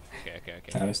 Alright. Okay.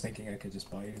 I was thinking I could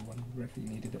just buy you one if you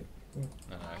needed it.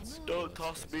 No, it's Don't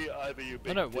toss me either, you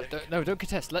big no, dick. don't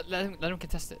contest. Let him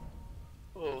contest it.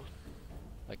 Oh.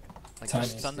 Like Tiny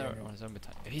just stand there steering. on his own.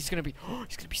 He's gonna be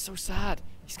so sad.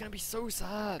 He's gonna be so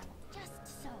sad.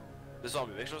 Just so. The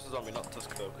zombie, make sure it's a zombie, not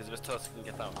Tusk though, because if it's Tusk, you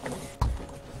can get down.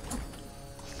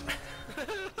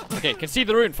 Okay, concede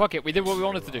the rune. Fuck it. We did what we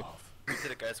wanted to do. We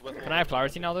did it, guys. Can I have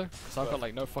clarity now though? Because I've got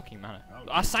like no fucking mana.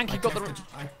 Sanky got the rune.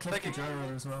 I clipped the gyro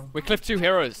as well. We clipped 2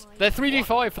 heroes. They're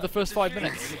 3d5 for the first 5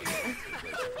 minutes.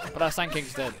 But our Sand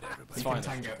King's dead. It's fine.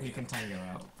 He can tango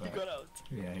out. But He got out.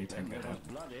 yeah, he tangoed out.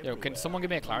 Yo, can someone give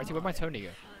me a clarity? Where'd my Tony go?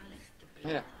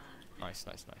 Yeah. Nice.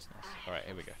 Alright,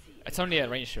 here we go. It's only a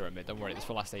range hero mid, don't worry, this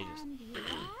will last ages.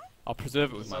 I'll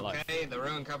preserve it with my life. Okay, the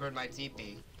rune covered my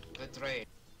TP. Good trade.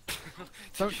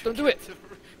 Don't do it!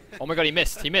 Oh my god, he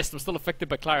missed. I'm still affected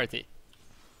by clarity.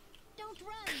 Don't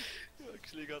run. You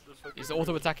actually got the fucking... He's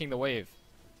auto-attacking the wave.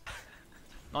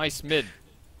 Nice mid.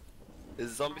 Is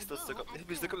the zombie still stuck up? He'll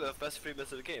be stuck up the first 3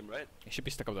 minutes of the game, right? He should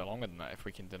be stuck up there longer than that if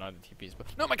we can deny the TPs. But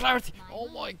no, my clarity! Oh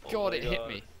my god, it hit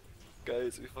me.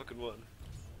 Guys, we fucking won.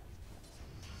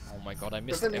 Oh my god, I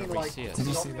missed Doesn't mean, every like, CS. Did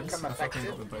you Not see this? become I fucking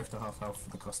got effective. them both to half health for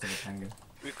the cost of a tango.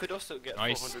 We could also get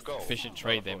Nice, 400 gold. efficient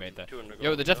trade they made there. 200 gold,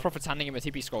 Yo, the Death know? Prophet's handing him a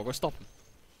TP scroll. Go stop him.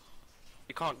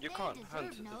 You can't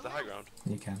hand the high ground.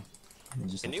 You can. You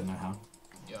just Can have to you? know how.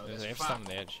 Yo, They this have to fuck. stand on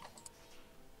the edge.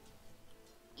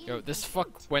 Yo, this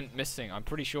fuck went missing. I'm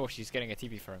pretty sure she's getting a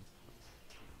TP for him.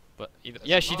 But either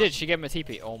yeah, she did. She gave him a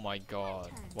TP. Oh my god,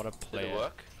 what a Did player! it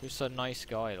work? Who's a nice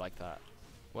guy like that?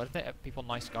 Why do they have people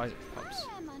nice guys at pubs?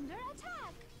 I'm under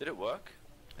attack. Did it work?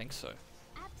 I think so.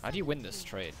 How do you win this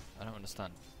trade? I don't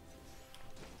understand.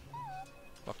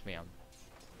 Fuck me,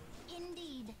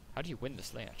 Indeed. how do you win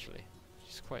this lane actually?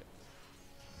 She's quite.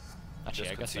 Actually,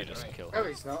 Just I guess I concede, just right? killed No, her.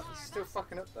 he's not. He's still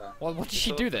fucking up there. Well, what did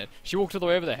she do then? She walked all the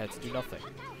way over their head to do nothing.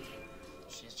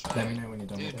 She's Let me trying. know when you're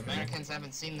done Dude, with it. Americans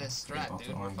haven't seen this strat,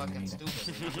 dude. We're I'm gonna fucking need it.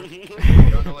 stupid. You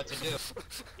don't know what to do.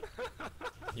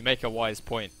 You make a wise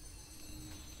point.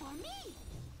 For me.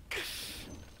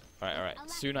 Alright.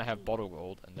 Soon I have bottle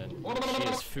gold, and then she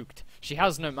is fooked. She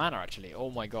has no mana actually.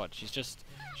 Oh my god, she's just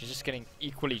getting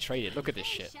equally traded. Look at this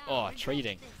shit. Oh,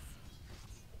 trading.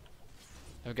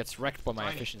 Who gets wrecked by my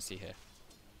Tiny. efficiency here.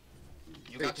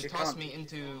 You got Dude, to you toss can't. me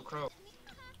into Crow.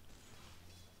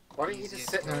 Why don't you just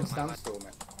sit there and sandstorm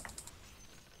it?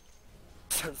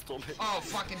 Sandstorm it. Oh,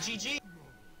 fucking GG.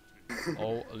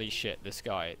 Holy shit, this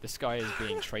guy is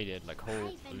being traded like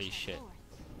holy shit.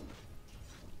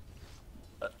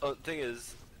 The thing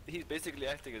is, he's basically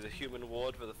acting as a human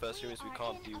ward for the first few minutes. We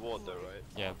can't do ward though, right?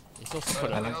 Yeah, he's also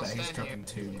put I a. like that he's dropping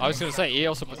 2. I was gonna say he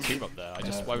also put team up there. I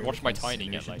just I watched my tiny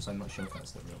get like. I'm not sure if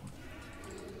that's the real one.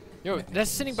 Yo, they're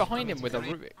sitting behind him with a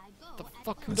Rubik. The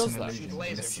fuck, who does that? Shoot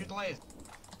laser, shoot laser.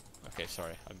 Okay,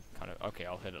 sorry, I'm kind of okay.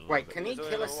 I'll hit it a little Wait, bit. can he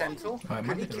kill a centaur? Oh, it might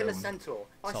Can he be the kill a real one. centaur?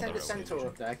 If I It's not send the a real centaur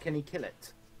up there, can he kill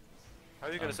it? How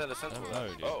are you gonna send a sentinel? I don't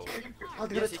know, dude. Oh, I'm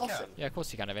gonna yes, he toss can. it. Yeah, of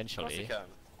course you can Of course eventually. he can.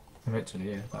 Eventually,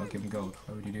 yeah, that'll give him gold.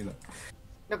 Why would you do that?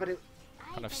 No, but it,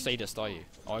 Kind of sadist are you?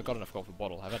 Oh, I got enough gold for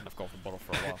bottle. I've had enough gold for bottle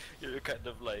for a while. You're kind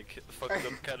of like fucked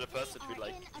up kind of person who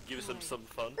like gives him some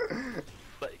fun.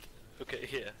 Like, okay,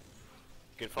 here.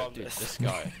 You can farm Dude, this. this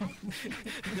guy.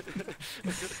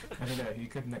 I don't know, you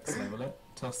could next level it,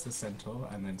 toss the centaur,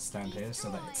 and then stand here so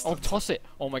that it's... Oh, toss it!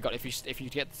 Oh my god, if you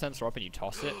get the sensor up and you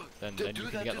toss it, then Do you that, can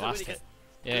do get the that when last he hit. gets-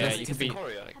 Yeah, That's you can the be.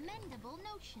 Courier. Like, Commendable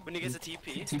notion. When he gets a TP,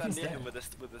 TP's stand near there. him with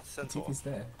the The centaur. TP's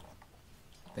there.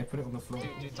 They put it on the floor.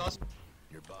 Dude, toss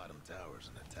Your bottom tower's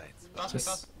in the tights. me,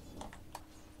 toss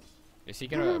is he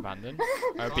gonna abandon?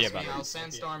 I would be me. abandoned. I'll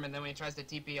sandstorm, and then when he tries to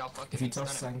TP, I'll fucking If you stun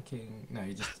toss him. Sanking... No,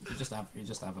 you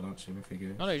just avalanche him if you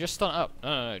go. No, just stun up.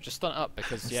 No, just stun up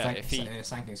because yeah, if he.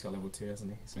 Sanking's got level 2,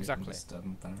 hasn't he? So Exactly. He can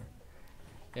just banner.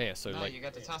 Yeah, so No, like. you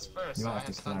got to toss first, You so might I have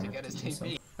have to stun to climb get his it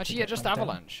yourself. TP. Actually, yeah, just Like that.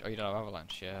 avalanche. Oh, you don't have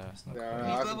avalanche. Yeah. It's not No, quite- I He's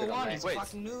haven't level done 1, that. he's Wait.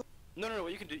 fucking new. No,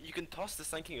 what you can do, you can toss the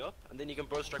Sanking up, and then you can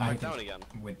burst strike I back can- down again.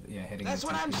 With, yeah, hitting That's the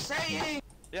what I'm TP. saying!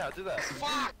 Yeah, do that.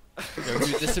 Fuck! Yo,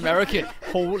 dude, this American.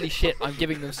 Holy shit! I'm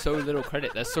giving them so little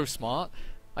credit. They're so smart.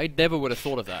 I never would have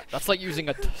thought of that. That's like using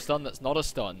a stun that's not a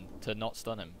stun to not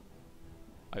stun him.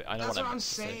 I know That's what what I I'm meant to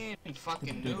say. saying,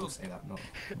 fucking People noob. say that, not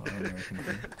an American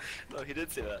thing. No, he did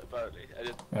say that, apparently. I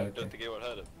Okay. don't think anyone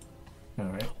heard him.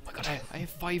 Alright. Oh my god, I have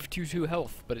 522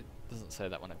 health, but it doesn't say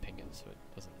that when I ping it, so it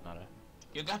doesn't matter.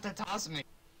 You got to toss me.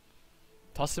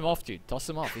 Toss him off, dude. Toss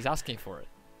him off. He's asking for it.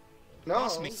 No.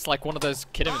 Toss me. It's like one of those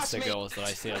Kidderminster Toss me. girls that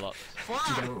I see a lot. Do you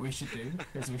Fuck! know what we should do?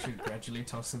 Is we should gradually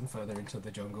toss him further into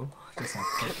the jungle. Just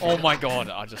have Oh my god,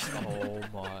 oh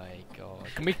my god.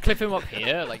 Can we clip him up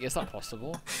here? Like, is that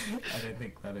possible? I don't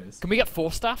think that is. Can we get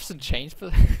 4 staffs and chain for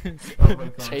Oh my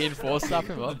god. chain 4 staff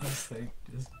him up? The best thing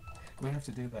is We have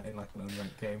to do that in like an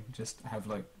unranked game. Just have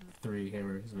like 3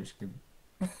 heroes which can.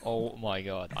 Oh my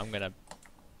god, I'm gonna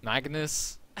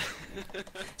Magnus.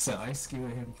 So I skewer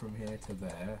him from here to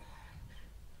there.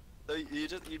 So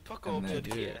you puck And up then to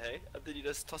do here, it. hey? And then you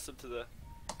just toss him to the...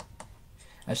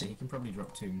 Actually, he can probably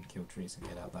drop 2 and kill trees and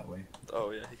get out that way.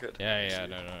 Oh yeah, he could. Yeah,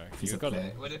 no. If he's You up got there.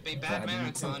 it. Would it be But bad I mean,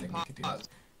 marathon? something we could do. Pause.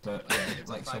 But It's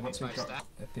yeah, like so like once 5v5 we've got stat.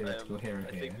 a theoretical hero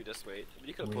I here, think we just wait. I mean,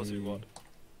 you can pause if you want.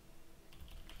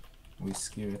 we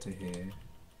skewer to here,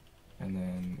 and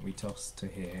then we toss to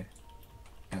here,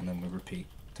 and then we repeat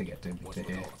to get to What's here.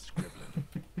 with all the scribbling?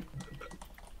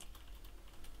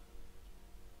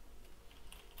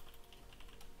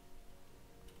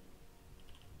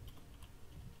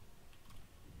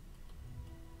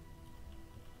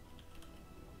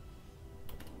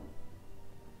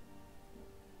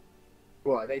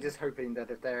 What, are they just hoping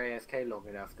that if they're AFK long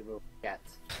enough, they will get?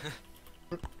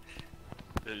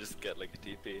 They'll just get like a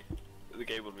TP. The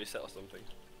game will reset or something.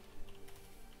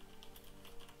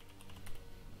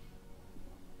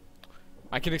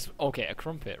 I can okay, a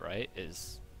crumpet, right,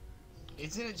 is...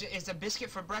 It's a biscuit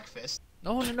for breakfast.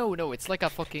 No, it's like a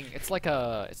fucking, it's like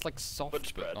soft,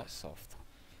 Bunch but bread. not soft.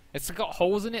 It's got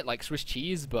holes in it like Swiss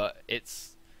cheese, but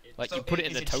it's, like So you put it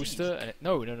in is the it toaster, cheese? and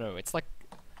no, it's like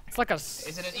a...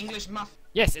 Is it an English muffin?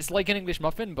 Yes, it's like an English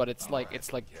muffin, but it's like,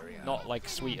 not like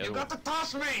sweet at You all. got to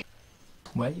toss me!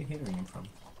 Where are you hearing him from?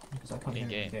 Because I can't hear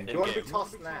him in In-game. game. You want to be game.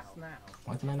 tossed now?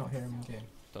 Why can I not hear him in game?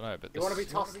 Don't know, but You this... want to be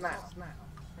tossed now?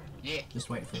 Yeah. Just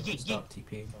wait for him to start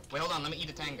TP. Wait, hold on, let me eat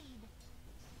a tango.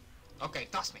 Okay,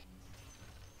 toss me.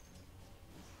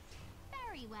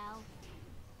 Very well.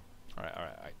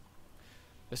 Alright.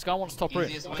 This guy wants top rune.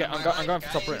 Easiest Okay, win of I'm my going life,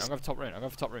 for top rune. guys. I'm going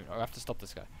for top rune. I have to stop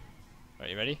this guy. Right,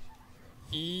 you ready?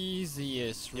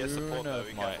 Easiest Yeah, rune support though, of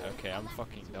be my... careful. Okay, I'm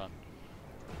fucking done.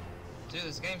 Dude,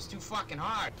 this game's too fucking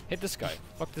hard. Hit this guy.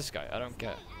 Fuck this guy. I don't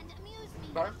care. And amuse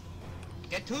me. Sorry?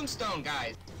 Get tombstone,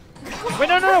 guys. Wait,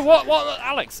 no, what,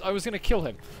 Alex? I was gonna kill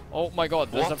him. Oh my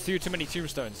god, there's a few too many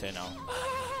tombstones here now.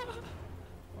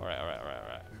 Alright.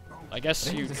 I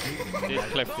guess you did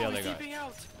clip the other guy.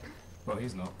 Well,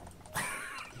 he's not.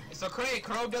 It's okay,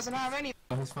 Crow doesn't have any.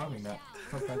 Oh, he's farming that.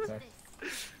 Fuck that guy.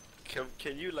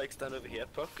 Can you like stand over here,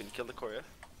 Puck, and kill the courier?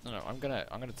 No, I'm gonna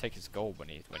take his gold when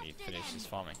he finishes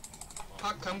farming.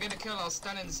 Puck, come get a kill. I'll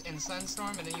stun in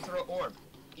Sandstorm and then you throw orb.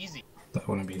 Easy. I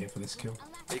want to be here for this kill.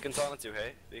 You can silence you,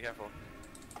 hey? Be careful.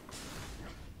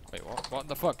 Wait, what? What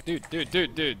the fuck, dude?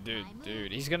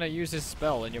 He's gonna use his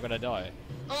spell and you're gonna die.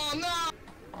 Oh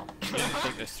no! You didn't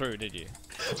think this through, did you?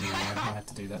 Yeah, I had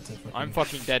to do that to fucking... I'm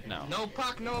fucking dead now. No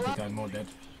Puck, no I think luck. I'm more dead.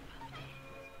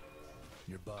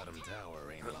 Your bottom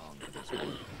tower ain't long for this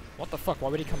one. What the fuck? Why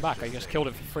would he come back? I just killed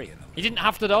him for free. He didn't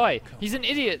have to die. He's an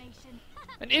idiot.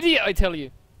 An idiot, I tell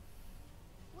you.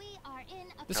 We are in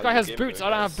a This How's guy the has game boots. I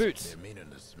going, don't have guys? boots. They're meaning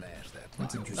to smash that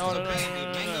That's tower.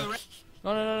 interesting.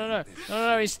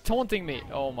 No, he's taunting me.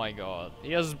 Oh my god.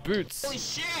 He has boots. Holy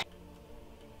shit!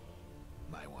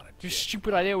 Might want to Whose check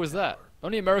stupid idea was that?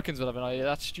 Only Americans would have an idea.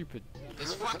 That's stupid.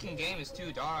 This fucking game is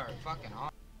too dark. Fucking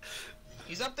hard.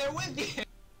 He's up there with you.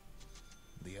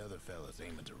 the other fellas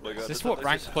aiming to my race. God. Is this this- what this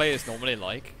ranked is- players normally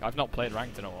like? I've not played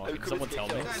ranked in a while. Oh, Can could someone we tell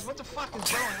get me? kills? Guys, what the fuck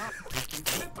is going on?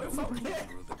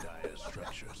 Through the dire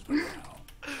structures for now.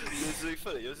 You're doing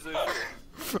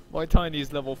funny. My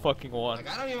tiny's level fucking 1. Like,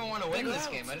 I don't even want to win this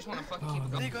game. I just want to fucking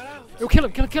keep going. Yo, kill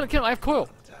him. I have coil.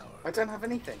 I don't have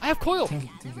anything. I have coil. Didn't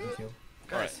get the kill.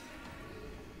 Guys,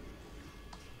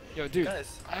 Yo, dude.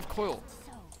 guys. I have coil.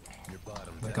 Your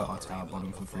bottom We got our tower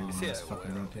bottom for free. See He's it?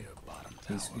 fucking rugby.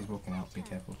 He's walking out. Be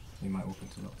careful. He might walk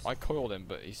into lots. I coiled him,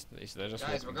 but they're just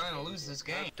Guys, we're walking. going to lose this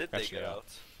game. Did they Actually, get yeah. out?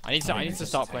 I need to just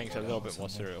start take playing it a little out or bit more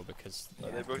something. serial because Oh,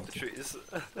 they broke the trees.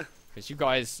 you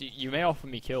guys you may offer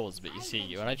me kills, but you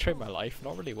see when I trade my life,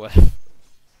 not really worth.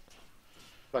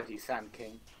 Bloody Sand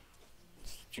King.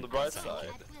 On the bright side,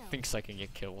 Thinks I can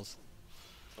get kills.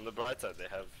 on the bright side, they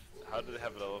have. How do they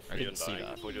have level I 3 didn't and see dying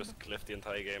that. if we just cliff the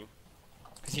entire game?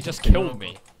 Cause he just killed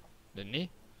me, didn't he?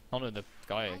 Oh no, the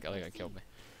guy killed me.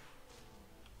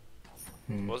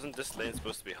 Wasn't this lane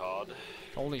supposed to be hard?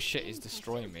 Holy shit, he's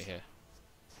destroying me here.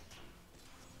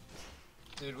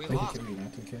 Dude, we They can lost. kill me now,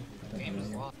 don't care. I Game don't is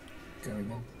know. lost. Go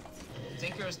again.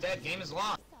 Tinker is dead. Game is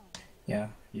lost. Yeah,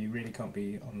 you really can't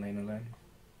be on lane alone.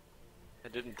 I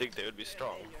didn't think they would be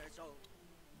strong.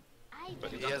 I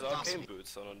But did he has Don't arcane me.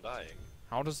 boots on Undying.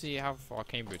 How does he have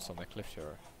arcane boots on the cliff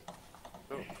hero?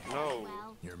 Oh, no.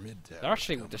 well. Your mid tower. They're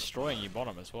actually destroying you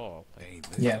bottom as well. Ain't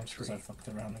this Yeah, a because tree? I fucked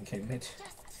around and came mid.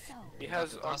 Just so. He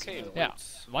has arcane Yeah,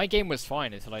 boots. my game was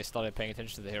fine until I started paying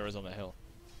attention to the heroes on the hill.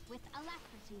 With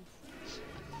alacrity.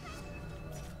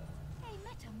 A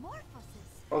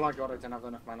metamorphosis. Oh my god, I don't have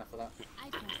enough mana for that. I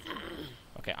proceed.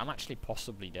 Okay, I'm actually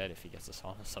possibly dead if he gets a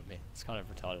silence on me. It's kind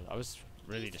of retarded. I was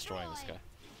really destroying this guy.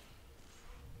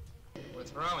 We're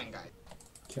throwing, guys.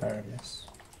 Careless.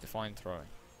 Define throwing.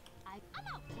 I'm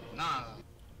out. Nah.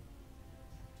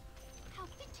 How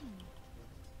fitting.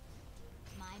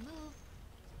 My move.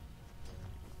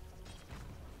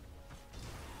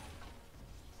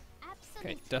 Okay,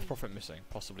 Absolutely. Death Prophet missing.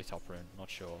 Possibly top rune. Not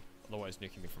sure. Otherwise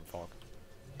nuking me from fog.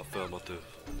 Affirmative.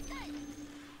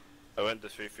 I went the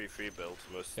 3-3-3 build,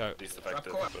 most Yo. least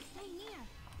effective. Drop But Stay near.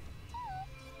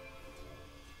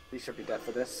 You should be dead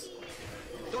for this.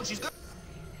 Dude, she's good.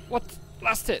 What?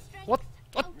 Last hit! What?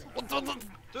 What? What?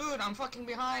 Dude, I'm fucking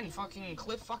behind. Fucking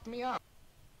Cliff fucked me up.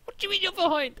 What do you mean you're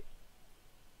behind?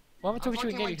 Why am I I'm talking to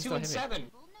you fucking in game? like You 2 can and still hear me.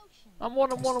 7. I'm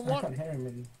 1 and 1 and I 1. can't hear him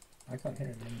in. I can't hear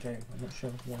him in game. I'm not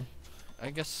sure why. I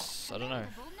guess I don't know.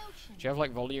 Do you have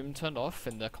like volume turned off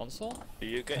in the console? do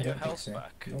you I get your don't think health so.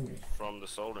 back Normally. from the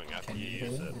soldering after Can you you hear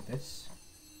use it it? with this?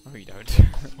 No, you don't.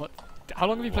 What? How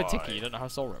long have you played Why? Tiki? You don't know how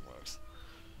Soul Ring works.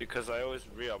 Because I always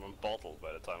re-arm and bottle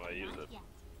by the time I use it. Yet.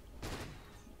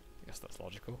 I guess that's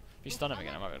logical. If you stun him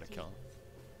again, I might be able to kill him.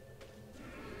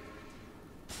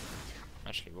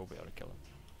 Actually, we'll be able to kill him.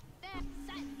 There.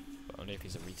 Silence. But only if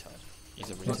he's a retard. He's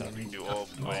a What's retard. that? You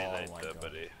orbed way Oh late my there, God.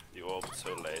 buddy. You orbed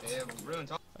so late. Yeah, ruined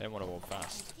top. I didn't want to walk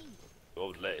fast. You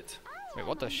orbed late. Wait,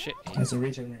 what the shit? There's a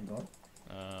regen ring bot.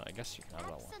 I guess you can have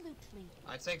that one. Absolutely.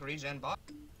 I'd take regen bot.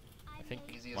 I think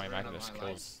Easiest my rune of Magnus my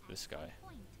kills this guy.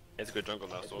 Point. It's a good jungle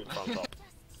now, so we can't top.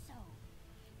 Just so.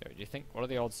 Yo, do you think? What are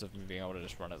the odds of me being able to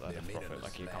just run at that They Death made Prophet us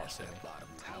like you can't smash see me? that bottom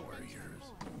tower of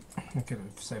yours. I could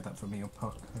have saved that for me or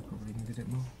Puck. I probably needed it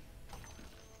more.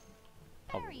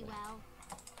 Very Probably. well.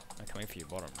 I'm coming for you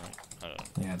bottom, right? I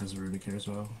don't know. Yeah, there's a Rubik here as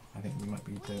well. I think we might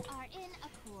be We dead. are in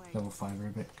accord. Level 5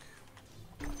 Rubik.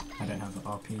 I don't have the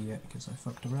RP yet because I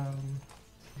fucked around.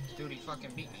 Dude, he fucking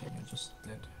beat me. I think I'm just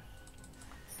dead.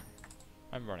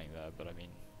 I'm running there, but I mean,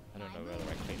 I don't know whether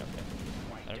I clean up here.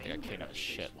 I don't think I clean up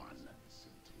shit.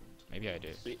 Maybe I do.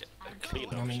 Clean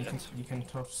I up mean, shit. you can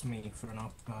toss me for an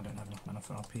RP. No, I don't have enough mana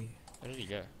for RP. Where did he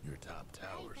go? Your top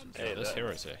towers and Hey, There's that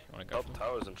heroes here. You wanna go for top them?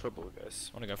 tower's in trouble,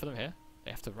 guys. Wanna go for them here? They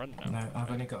have to run now. No,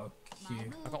 I've only got a Q.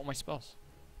 I got all my spells.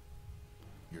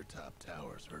 your top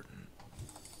tower's hurting.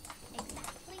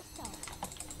 Exactly so.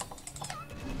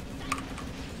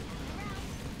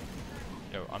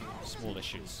 Yo, I'm small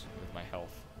issues with my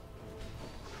health.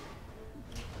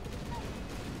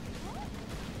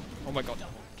 Oh my god.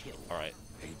 Alright,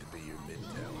 Hate to be your mid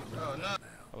tower. Oh no.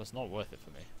 that was not worth it for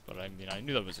me. But I mean, I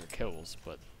knew that was the kills,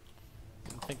 but I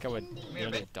didn't think I would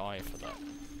really die for that.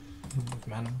 With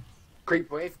mana.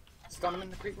 Creep wave. Stun him in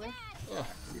the creep wave. Ugh.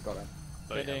 You got it.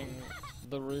 Getting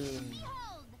the rune.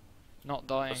 Behold. Not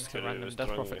dying That's to good, it random was Death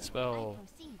throwing Prophet me. spell. I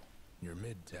proceed. Your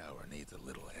mid tower needs a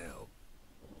little help.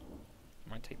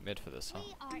 Might take mid for this, huh?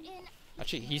 We are in.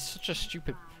 Actually, he's such a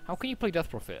stupid. How can you play Death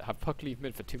Prophet, have Puck leave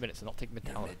mid for 2 minutes and not take mid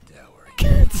Your tower? mid tower ain't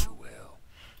doing too well.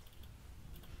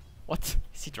 What?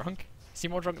 Is he drunk? Is he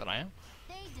more drunk than I am?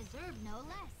 They deserve no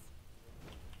less.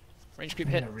 Range creep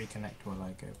I'm hit. gonna reconnect while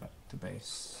I go back to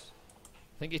base.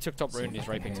 I think he took top rune, he's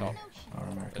raping top. Our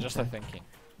American Just a friend. thinking.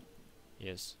 He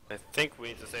is. I think we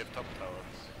need to save top tower.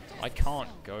 I can't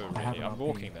go I have really, an I'm RP,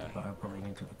 walking there. but I probably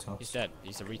need to toss. He's dead,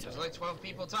 he's a There's retard. like 12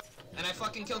 people top. And I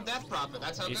fucking killed Death Prophet.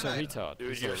 That's how He's good a I am. retard. Dude,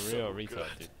 He's a you're real so retard,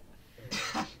 good.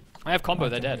 dude. I have combo,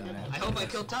 they're dead. I hope I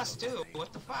killed Tusk too.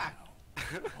 What the fuck?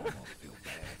 Almost feel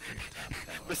bad for your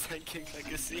top tower. Missing King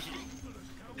Legacy.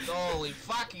 Holy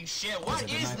fucking shit. What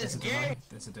There's a is deny, this there's a deny, game?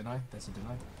 There's a deny, there's a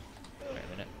deny. Wait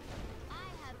a minute. I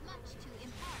have much to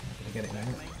impart. I'm gonna get it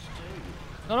now.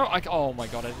 No, no, oh my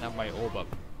god, I didn't have my orb up.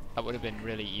 That would have been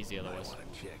really easy I otherwise.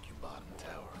 want to check your bottom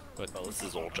tower. But, Well, this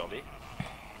is all jolly.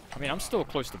 I mean, I'm still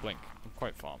close to Blink. I'm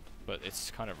quite farmed, but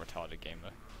it's kind of a retarded game though.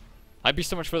 I'd be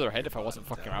so much further ahead if I wasn't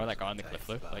fucking around with that guy on the cliff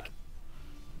though. Like,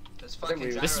 This fucking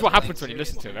This this is gyro what thing happens when you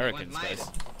listen to seriously Americans, went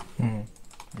guys. mad.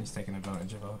 He's taking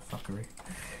advantage of our fuckery.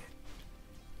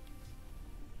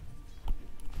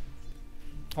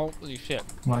 Holy shit.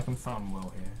 Well, I can farm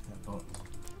well here, that bot.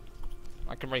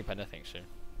 I can rape anything soon.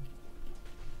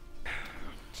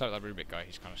 Except that Rubik guy,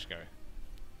 he's kind of scary.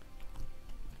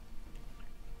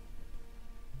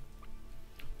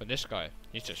 But this guy,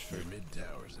 he's just Your food. mid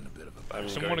tower's in a bit of a I'm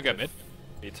bad. Someone wanna going go mid?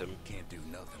 Beat him. Can't do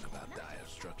nothing about dire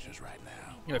structures right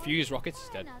now. You know, if you use rockets, he's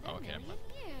dead. Another Oh, okay, never mind.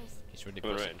 million years. He's really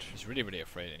Good close. range. He's really, really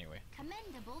afraid anyway.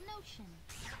 Commendable notion.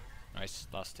 Nice,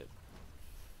 last hit.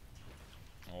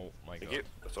 Oh my Thank god. you.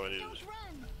 That's all I needed. Don't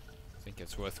run. I think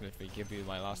it's worth it if we give you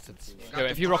my last hits. got Yo,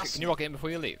 the if you rocket, boss. can you rocket him before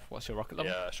you leave? What's your rocket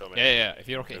level? Yeah, show me. Yeah, yeah, yeah. If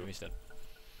you rocket him, he's dead.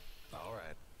 All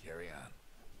right, carry on.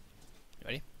 You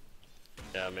ready?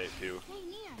 Yeah, I made a few. Stay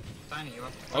near. Tiny, you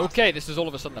have to Okay, this is all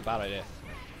of a sudden a bad idea.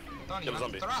 Tony, Kill you a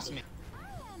have to zombie. thrust me. I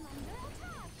am under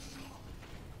attack.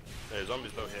 Hey,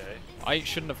 zombies low here, eh? I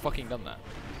shouldn't have fucking done that.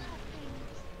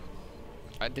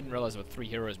 I didn't realize there were 3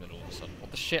 heroes mid all of a sudden.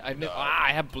 What the shit?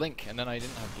 I had blink, and then I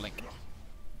didn't have blink.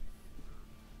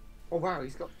 Oh wow,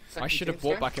 he's got. I should have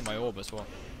bought back in my orb as well.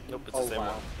 Nope, it's Oh the same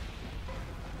wow. one.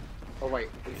 Oh wait,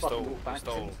 we He fucking stole, walked back. he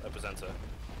stole Epicenter.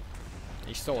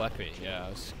 He stole Epi, yeah, I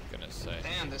was gonna say.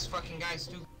 Damn, this fucking guy's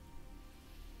stupid.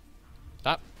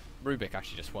 That Rubik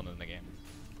actually just won in the game.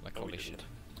 Like, No, holy he shit. didn't.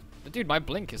 But dude, my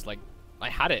blink is like, I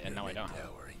had it and now I don't.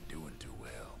 Tower ain't doing too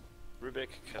well. Rubik.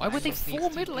 Why would they Just needs 4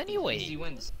 to- middle anyway? Easy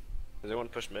wins. Does anyone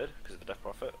push mid? Because of the Death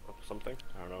Prophet or something?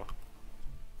 I don't know.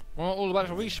 We're not all about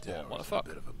to Mid respawn, what the tower's fuck? A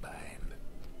bit of a bind.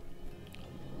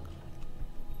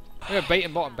 Yeah, bait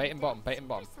and bottom, bait and bottom, bait and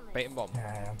bottom, bait and bottom.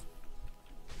 Yeah,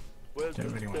 Where's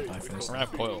don't really want to die for this. I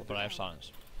have coil, but I have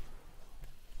silence.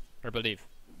 I believe.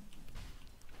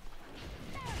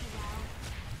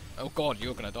 Oh god,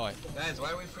 you're gonna die. Guys,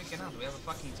 why are we freaking out? We have a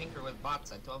fucking tinker with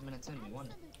bots at 12 minutes in. We won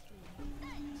it.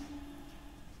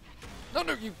 No,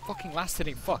 no, you fucking last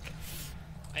hitting fuck.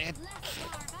 I had.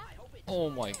 Oh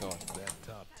my god. That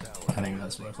top tower. I think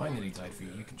that's worth. I nearly died for you.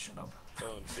 You can shut up.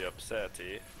 Don't be upset,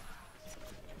 eh?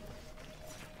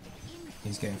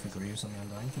 He's going for Greaves on the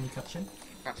Undying. Can you catch him?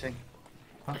 Catching.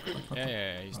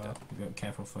 Yeah, he's dead. Be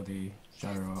careful for the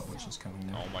gyro art which is coming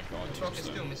now. Oh my god. Focus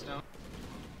too, Miss Stone.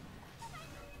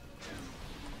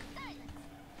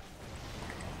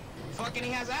 Fucking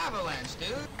he has avalanche,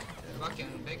 dude. Fucking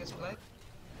biggest play.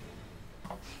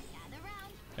 Gather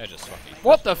round. They're just fucking.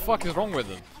 What the fuck is wrong with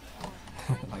them?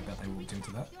 Like that they walked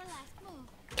into that. Your last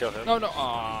move. Kill him. No, no,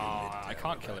 I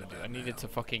can't kill him, dude. I needed to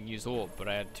fucking use orb, but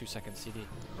I had 2 seconds CD.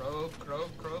 Croak,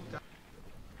 croak, croak.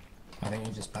 I think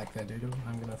you just back there, Doodle.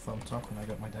 I'm gonna farm top and I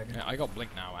got my dagger. Yeah, I got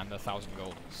blink now and 1,000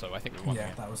 gold, so I think we won. Yeah, the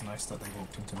game. that was nice that they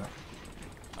walked into that.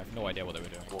 I have no idea what they were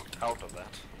doing. Walked out of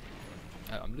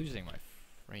that. I'm losing my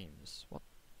frames. What?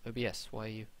 OBS, why are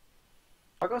you?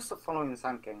 I gotta stop following the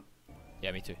Sand King.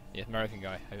 Yeah, me too. Yeah, American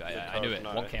guy. I knew it. No.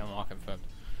 1K on the mark confirmed.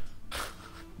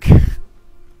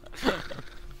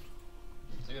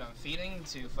 Dude, I'm feeding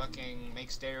to fucking make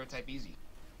stereotype easy.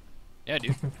 Yeah,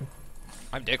 dude.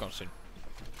 I'm Dagon soon.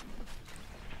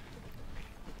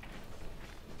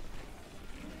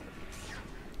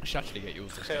 I should actually get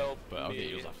yours this game, Help but I'll get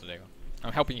me. yours after Dagon.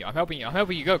 I'm helping you. I'm helping you. I'm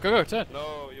helping you. Go, go, go. Turn.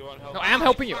 No, you won't help No, me. I am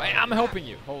helping you. I am helping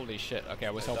you. Holy shit. Okay,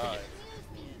 I was helping Die. you.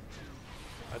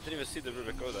 I didn't even see the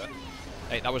Rubik go there.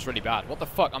 Hey, that was really bad. What the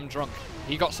fuck? I'm drunk.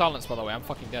 He got silenced, by the way. I'm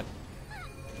fucking dead.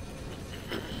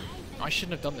 I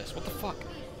shouldn't have done this. What the fuck?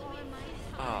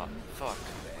 Ah, fuck.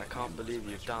 I can't believe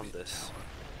you've done this.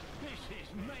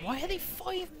 Why are they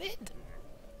 5 mid?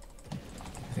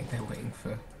 I think they're waiting for.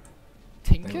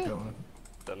 They were Tinker? going.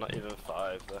 They're not even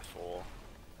 5, they're 4.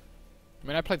 I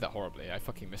mean, I played that horribly. I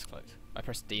fucking misclicked. I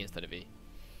pressed D instead of E.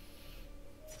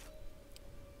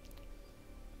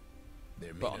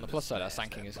 They're But on meaning the to plus side, our smash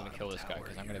Sanking that is going to bottom kill this guy tower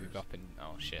because of I'm going to be yours. bopping.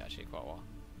 Oh shit, actually, quite a while.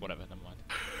 Whatever, never mind.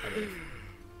 I believe.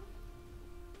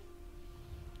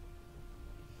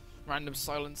 Random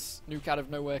silence, nuke out of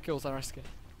nowhere kills our rescue.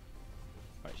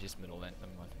 Right, she's middle then,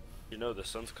 never mind. You know the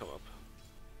sun's come up.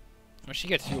 When she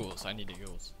gets yours, I needed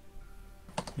yours.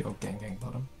 Your gang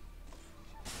bottom.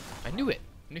 I knew it!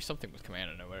 I knew something was coming out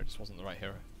of nowhere, it just wasn't the right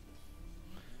hero.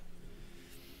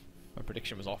 My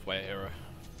prediction was off by a hero.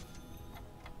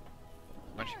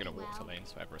 I'm actually gonna walk to lane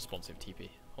so I have a responsive TP.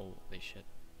 Holy shit.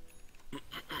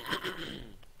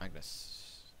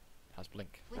 Agnes has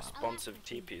blink. Responsive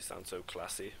TP sounds so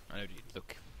classy. I know, dude.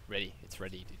 Look, ready. It's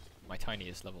ready, dude. My tiny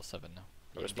is level 7 now.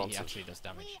 He Responsive. actually does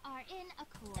damage. We are in a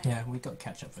core. Yeah, we got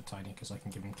catch up for Tiny because I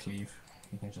can give him cleave.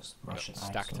 You can just rush it.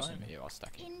 Stack time? Yeah, I'll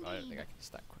stack it. I don't think I can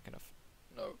stack quick enough.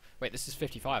 No. Wait, this is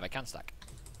 55. I can stack.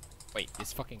 Wait,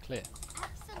 it's fucking clear.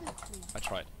 Absolutely. I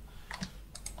tried.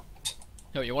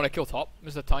 No, you want to kill top,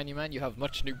 Mr. Tiny Man? You have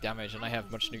much nuke damage, and I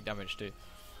have much nuke damage too.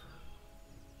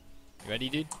 You ready,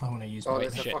 dude? I want to use Oh, my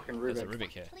there's a shit. fucking There's a Rubik. Rubik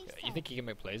here. You think he can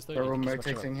make plays though? They're You all think he's much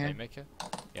of a rotating here. playmaker?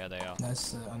 Yeah, they are.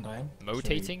 That's Undying.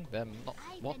 Motating? They're not.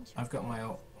 What? I've got my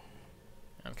ult.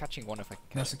 I'm catching one if I can.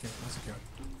 That's a kill. That's a kill.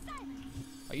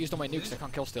 I used all my nukes. I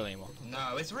can't kill steal anymore.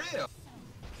 No, it's real.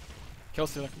 Kill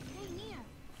stealer. Stay near.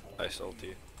 Nice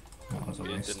ulti. That was a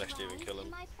You waste. didn't actually even kill him.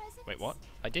 In my presence, Wait, what?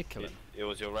 I did kill him. It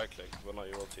was your right click, but not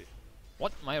your ulti.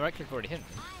 What? My right click already hit him.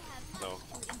 I have No.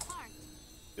 much to impart.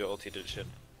 Your ulti did shit.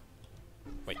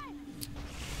 Wait. Okay.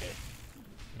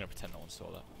 I'm gonna pretend no one saw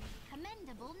that.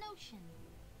 Commendable notion.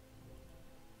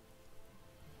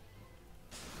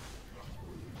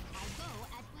 I go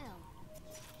at will.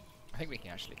 I think we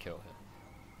can actually kill him.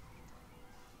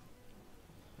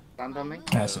 Stand on me.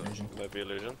 That's illusion. Maybe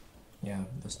illusion. Yeah,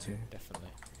 there's two. Definitely.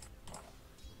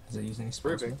 Has it used any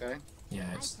spells? Rubik though. Yeah,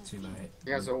 it's too low hit.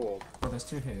 He has orb. Oh, there's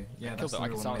two here. Yeah, that's Killed it, the I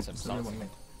real can one silence mid. him, That's the real silence one him. mid.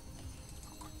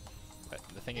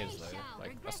 But the thing is though,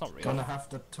 like that's not real. Gonna have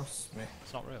to toss me.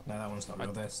 It's not real. No, that one's not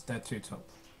real. They're two top.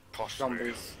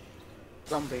 Zombies.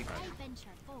 Zombie. I venture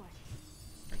forth.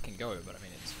 It can go, but I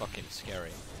mean it's fucking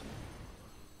scary.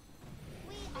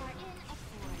 We are in a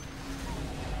fort.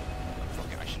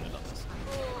 Fuck it, I should have done this.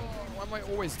 Why am I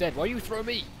always dead? Why you throw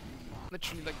me?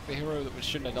 Literally like the hero that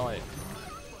shouldn't have died.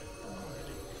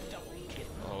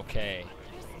 Okay.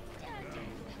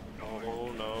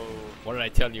 Oh no. What did I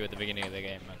tell you at the beginning of the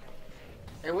game, man?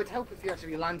 It would help if you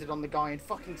actually landed on the guy and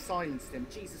fucking silenced him.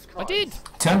 Jesus Christ. I did!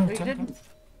 Tell No, you didn't.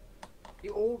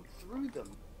 You all threw them.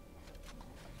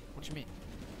 What do you mean?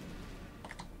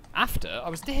 After? I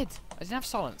was dead. I didn't have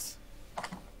silence.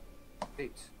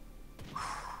 Dude.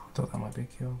 Thought that might be a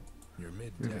kill. Your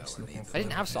mid Rubik's tower looking needs for I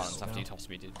didn't have Yeah, silence after no. you top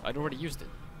speeded. I'd already used it.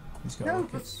 He's got No,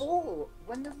 rockets. before,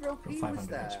 when the real Got P was 500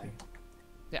 there. HP.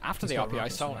 Yeah, after He's the got RP I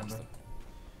rockets, silenced remember?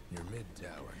 them. Your mid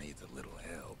tower needs a little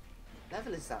help.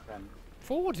 Level is that then?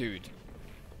 4, dude.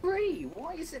 3.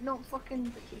 Why is it not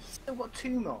fucking? He's still got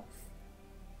Tomb off.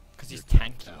 Because he's Your top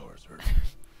tanky. Towers hurt.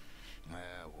 Ah,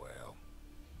 well.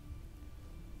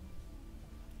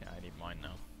 Yeah, I need mine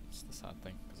now. It's the sad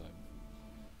thing, because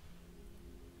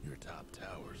Your top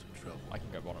tower's in trouble. I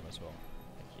can go bottom as well.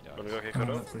 I think he Wanna dies. go kick I'm it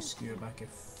gonna up? look for a skewer back if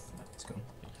it's gone.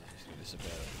 This is better.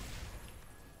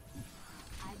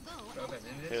 I go. Probe has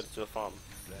ended. Here's to a farm.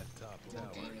 That top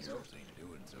tower Game is over. ain't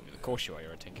doing so Of good. course you are,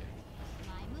 you're a tinker.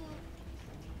 My move.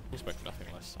 Expect nothing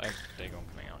less. I have Dagon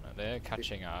coming out now. They're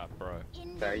catching bro.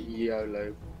 In They're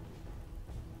YOLO.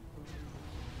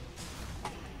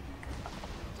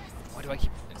 Why do I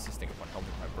keep insisting upon helping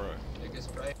my bro? Take a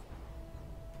spray.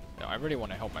 No, I really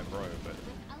want to help my bro, but with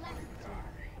alacrity.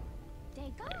 They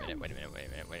go. wait a minute, wait a minute, wait a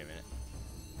minute, wait a minute.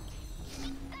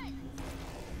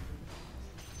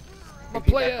 I'm a If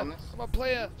you player! back on this? I'm a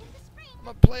player! In the spring. I'm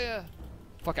a player!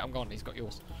 Fuck it, I'm gone. He's got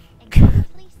yours.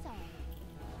 Exactly so.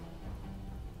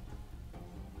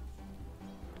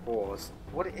 Pause.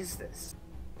 What is this?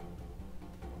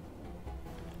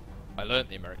 I learnt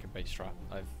the American base trap.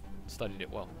 I've studied it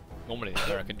well. Normally the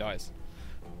American dies.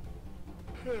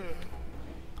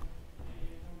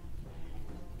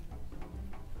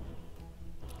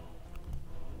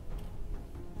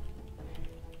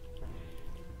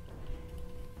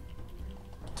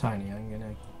 Tiny, I'm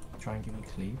gonna try and give you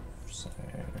cleave, so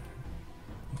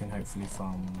you can hopefully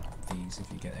farm these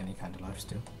if you get any kind of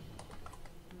lifesteal.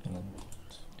 And then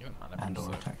Even and or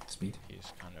so attack speed.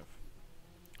 he's kind of...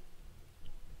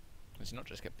 Does he not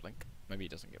just get blink? Maybe he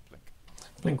doesn't get blink.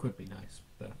 Blink would be nice,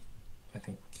 but I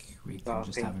think we can Oh,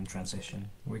 just Blink. have him transition.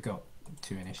 We got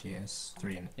 2 initiators,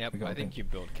 3 in. Yeah, we but got I a think blink. you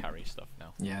build carry stuff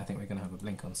now. Yeah, I think we're gonna have a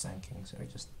blink on Sanking, so we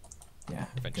just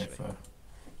Eventually. go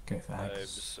for I'm hags.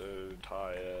 so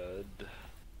tired.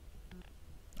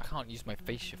 I can't use my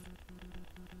face shift.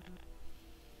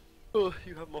 Oh,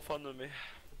 you have more fun than me.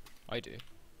 I do.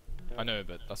 I know,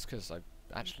 but that's because I've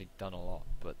actually done a lot.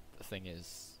 But the thing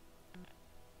is,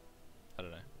 I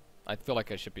don't know. I feel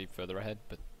like I should be further ahead,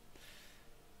 but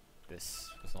this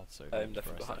is not so good I'm for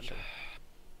definitely us, behind. actually.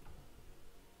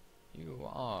 You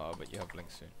are, but you have blink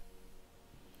soon.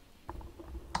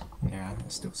 Yeah,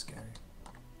 it's still scary.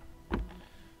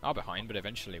 I'm behind, but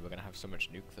eventually we're gonna have so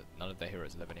much nuke that none of the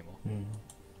heroes live anymore.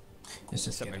 It's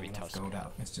just Except getting maybe enough Tusk. gold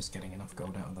out. It's just getting enough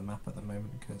gold out of the map at the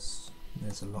moment because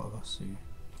there's a lot of us who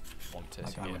Want to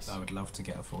like. yes. I would love to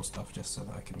get a 4 stuff just so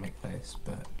that I can make plays,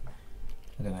 but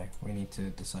I don't know. We need to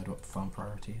decide what farm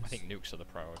priority is. I think nukes are the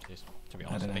priorities. To be I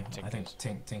honest, don't know. think I think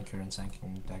tinkers. Tinker and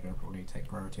Sanking Dagger probably take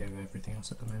priority over everything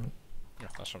else at the moment. Yeah,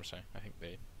 that's what I'm saying. I think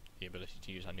the ability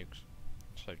to use our nukes.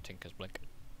 So tinkers blink.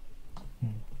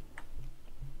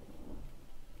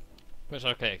 But it's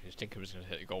okay because Tinker was gonna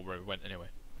hit the goal where we went anyway.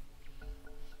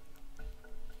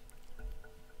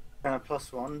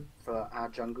 +1 for our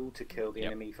jungle to kill the Yep.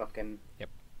 enemy fucking.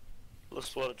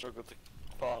 Let's want to juggle the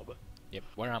farm. Yep.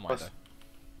 Where am I Plus- though?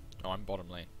 Oh, I'm bottom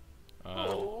lane.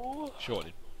 Oh, Sure,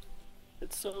 dude.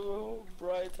 it's so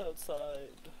bright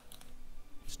outside.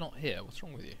 It's not here. What's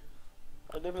wrong with you,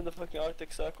 I live in the fucking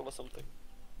Arctic Circle or something.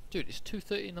 dude? It's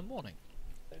 2:30 in the morning.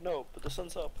 I know, but the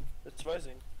sun's up. It's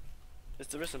rising.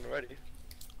 It's risen already.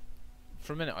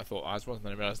 For a minute, I thought I was wrong,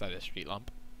 then I realised that it's a street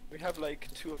lamp. We have like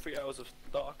 2 or 3 hours of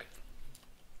dark.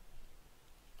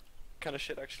 Kind of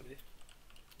shit, actually.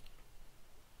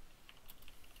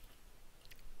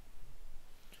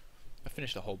 I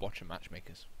finished the whole batch of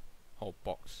matchmakers, whole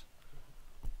box.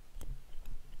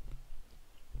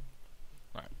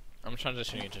 Right, I'm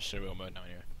transitioning into serial mode now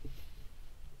anyway.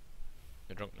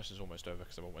 The drunkenness is almost over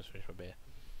because I've almost finished my beer.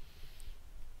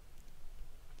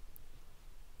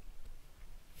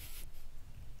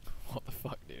 What the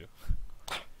fuck, dude?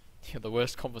 You're the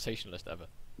worst conversationalist ever.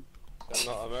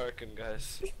 They're not American,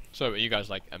 guys. So, are you guys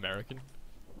like American?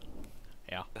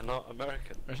 Yeah. They're not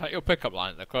American. It's like your pickup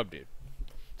line at the club, dude.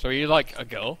 So, are you like a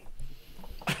girl?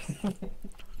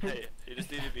 Hey, you just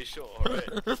need to be sure, alright?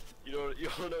 You don't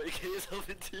know what you get yourself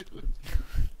into.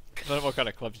 I don't know what kind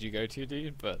of clubs you go to,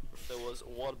 dude, but... There was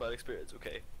one bad experience,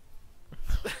 okay.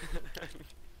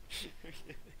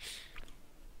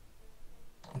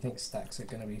 I think stacks are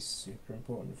going to be super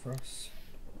important for us.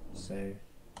 So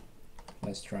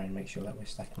let's try and make sure that we're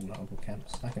stacking multiple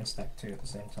camps. I can stack 2 at the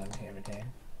same time here and here.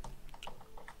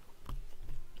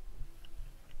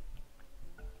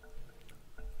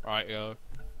 Right, yo.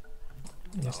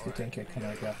 Mr. Tinker, can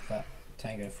I grab that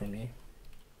tango from you?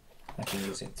 I can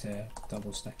use it to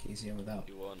double stack easier without...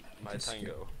 You want my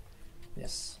tango?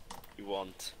 Yes. You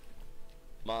want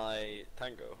my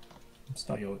tango? It's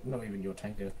not even your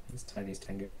tango, it's Tiny's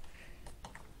tango.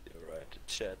 You're right,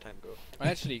 it's shared tango. I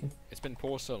actually, it's been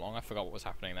paused so long I forgot what was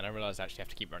happening, then I realised I actually have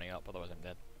to keep running up, otherwise I'm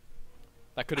dead.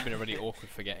 That could have been a really awkward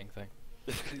forgetting thing.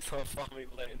 It's not farming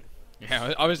lane.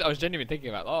 Yeah, I was genuinely thinking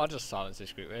about, oh, I'll just silence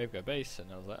this creep wave, go base,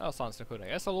 and I was like, oh, silence the code, I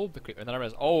guess I'll orb the creep, and then I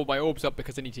realised, oh, my orb's up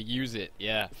because I need to use it,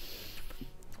 yeah.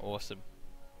 Awesome.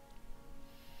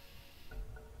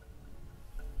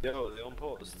 Yo, they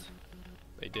unpaused.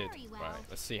 They did. Very well. Right,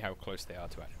 let's see how close they are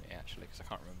to actually, because I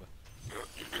can't remember.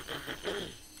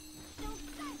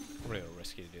 Real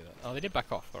risky to do that. Oh, they did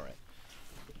back off, alright.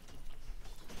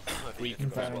 Weak In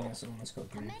as fact, well. it's almost got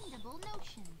greaves. Commendable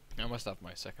notion. I must have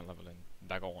my second level in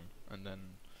Dagon, and then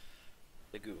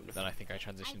Lagoon. I think I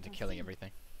transitioned to killing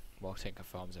everything, while Tinker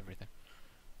farms everything.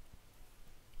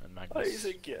 And I Magnus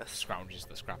think yes. scrounges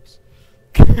the scraps.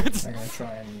 I'm gonna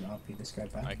try and RP this guy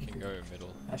back. I can go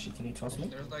middle. Actually, can you toss me?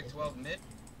 There's like 12 mid.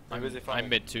 I'm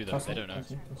mid too though, Toss they me, don't know.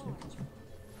 toss me, toss me, toss me.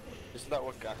 Isn't that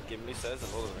what Gimli says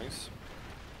in Lord of the Rings?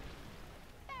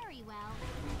 Very well.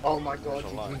 Oh my god, There's a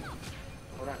you lot.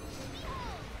 Hold on.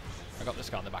 I got this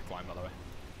guy on the back line, by the way.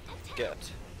 Get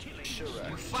Shrek.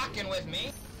 You fucking with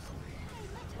me?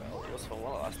 Well, it was fun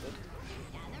while it lasted.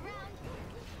 Gather round.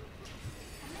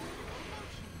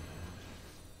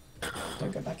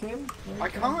 Don't go back in. I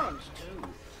can't!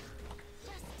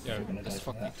 Yo, You're gonna let's die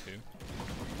for fuck me that. too.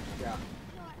 Yeah.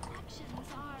 Your actions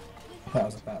are That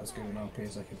was about as good an RP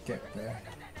as I could get there.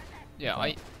 Yeah,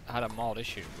 I had a mild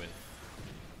issue with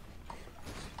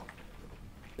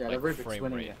Yeah, like the Rubik's frame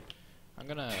winning rate. it. I'm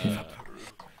gonna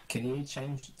Can you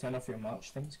turn off your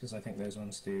march things? Because I think those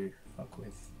ones do fuck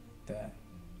with the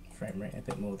frame rate a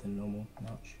bit more than normal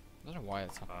march. I don't know why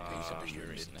it's happening so much Your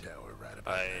mid recently. tower right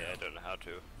about I now. don't know how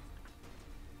to.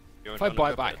 You If I want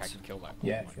buy to back, equip I it? can kill that.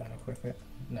 Yeah, if you want to equip it.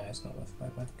 No, it's not worth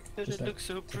buyback. Does Just it like- look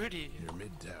so pretty? Your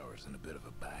mid tower's in a bit of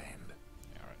a bind.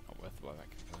 Yeah, alright, not worth the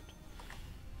buyback.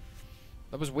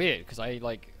 That was weird because I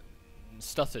like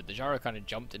stuttered. The gyro kind of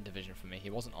jumped in division for me. He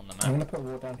wasn't on the I'm map. gonna put a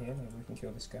wall down here, maybe we can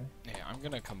kill this guy. Yeah, I'm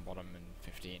gonna come bottom in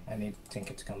 15. I need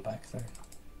Tinker to come back though.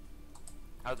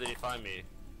 How did he find me?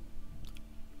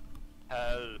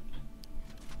 Help.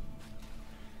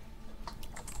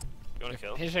 You wanna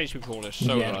kill? His HP pool is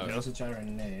so yeah, low. there's a gyro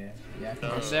near. Yeah, I can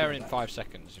No. I'm just there go in back. 5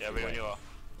 seconds. If Yeah, you we wait. you are.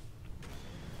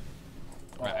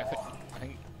 Right, I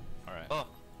think. Alright. Oh.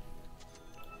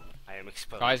 I am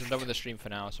exposed. Guys, I'm done with the stream for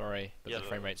now, sorry. But Yeah, the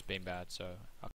frame rate's been bad, so I'll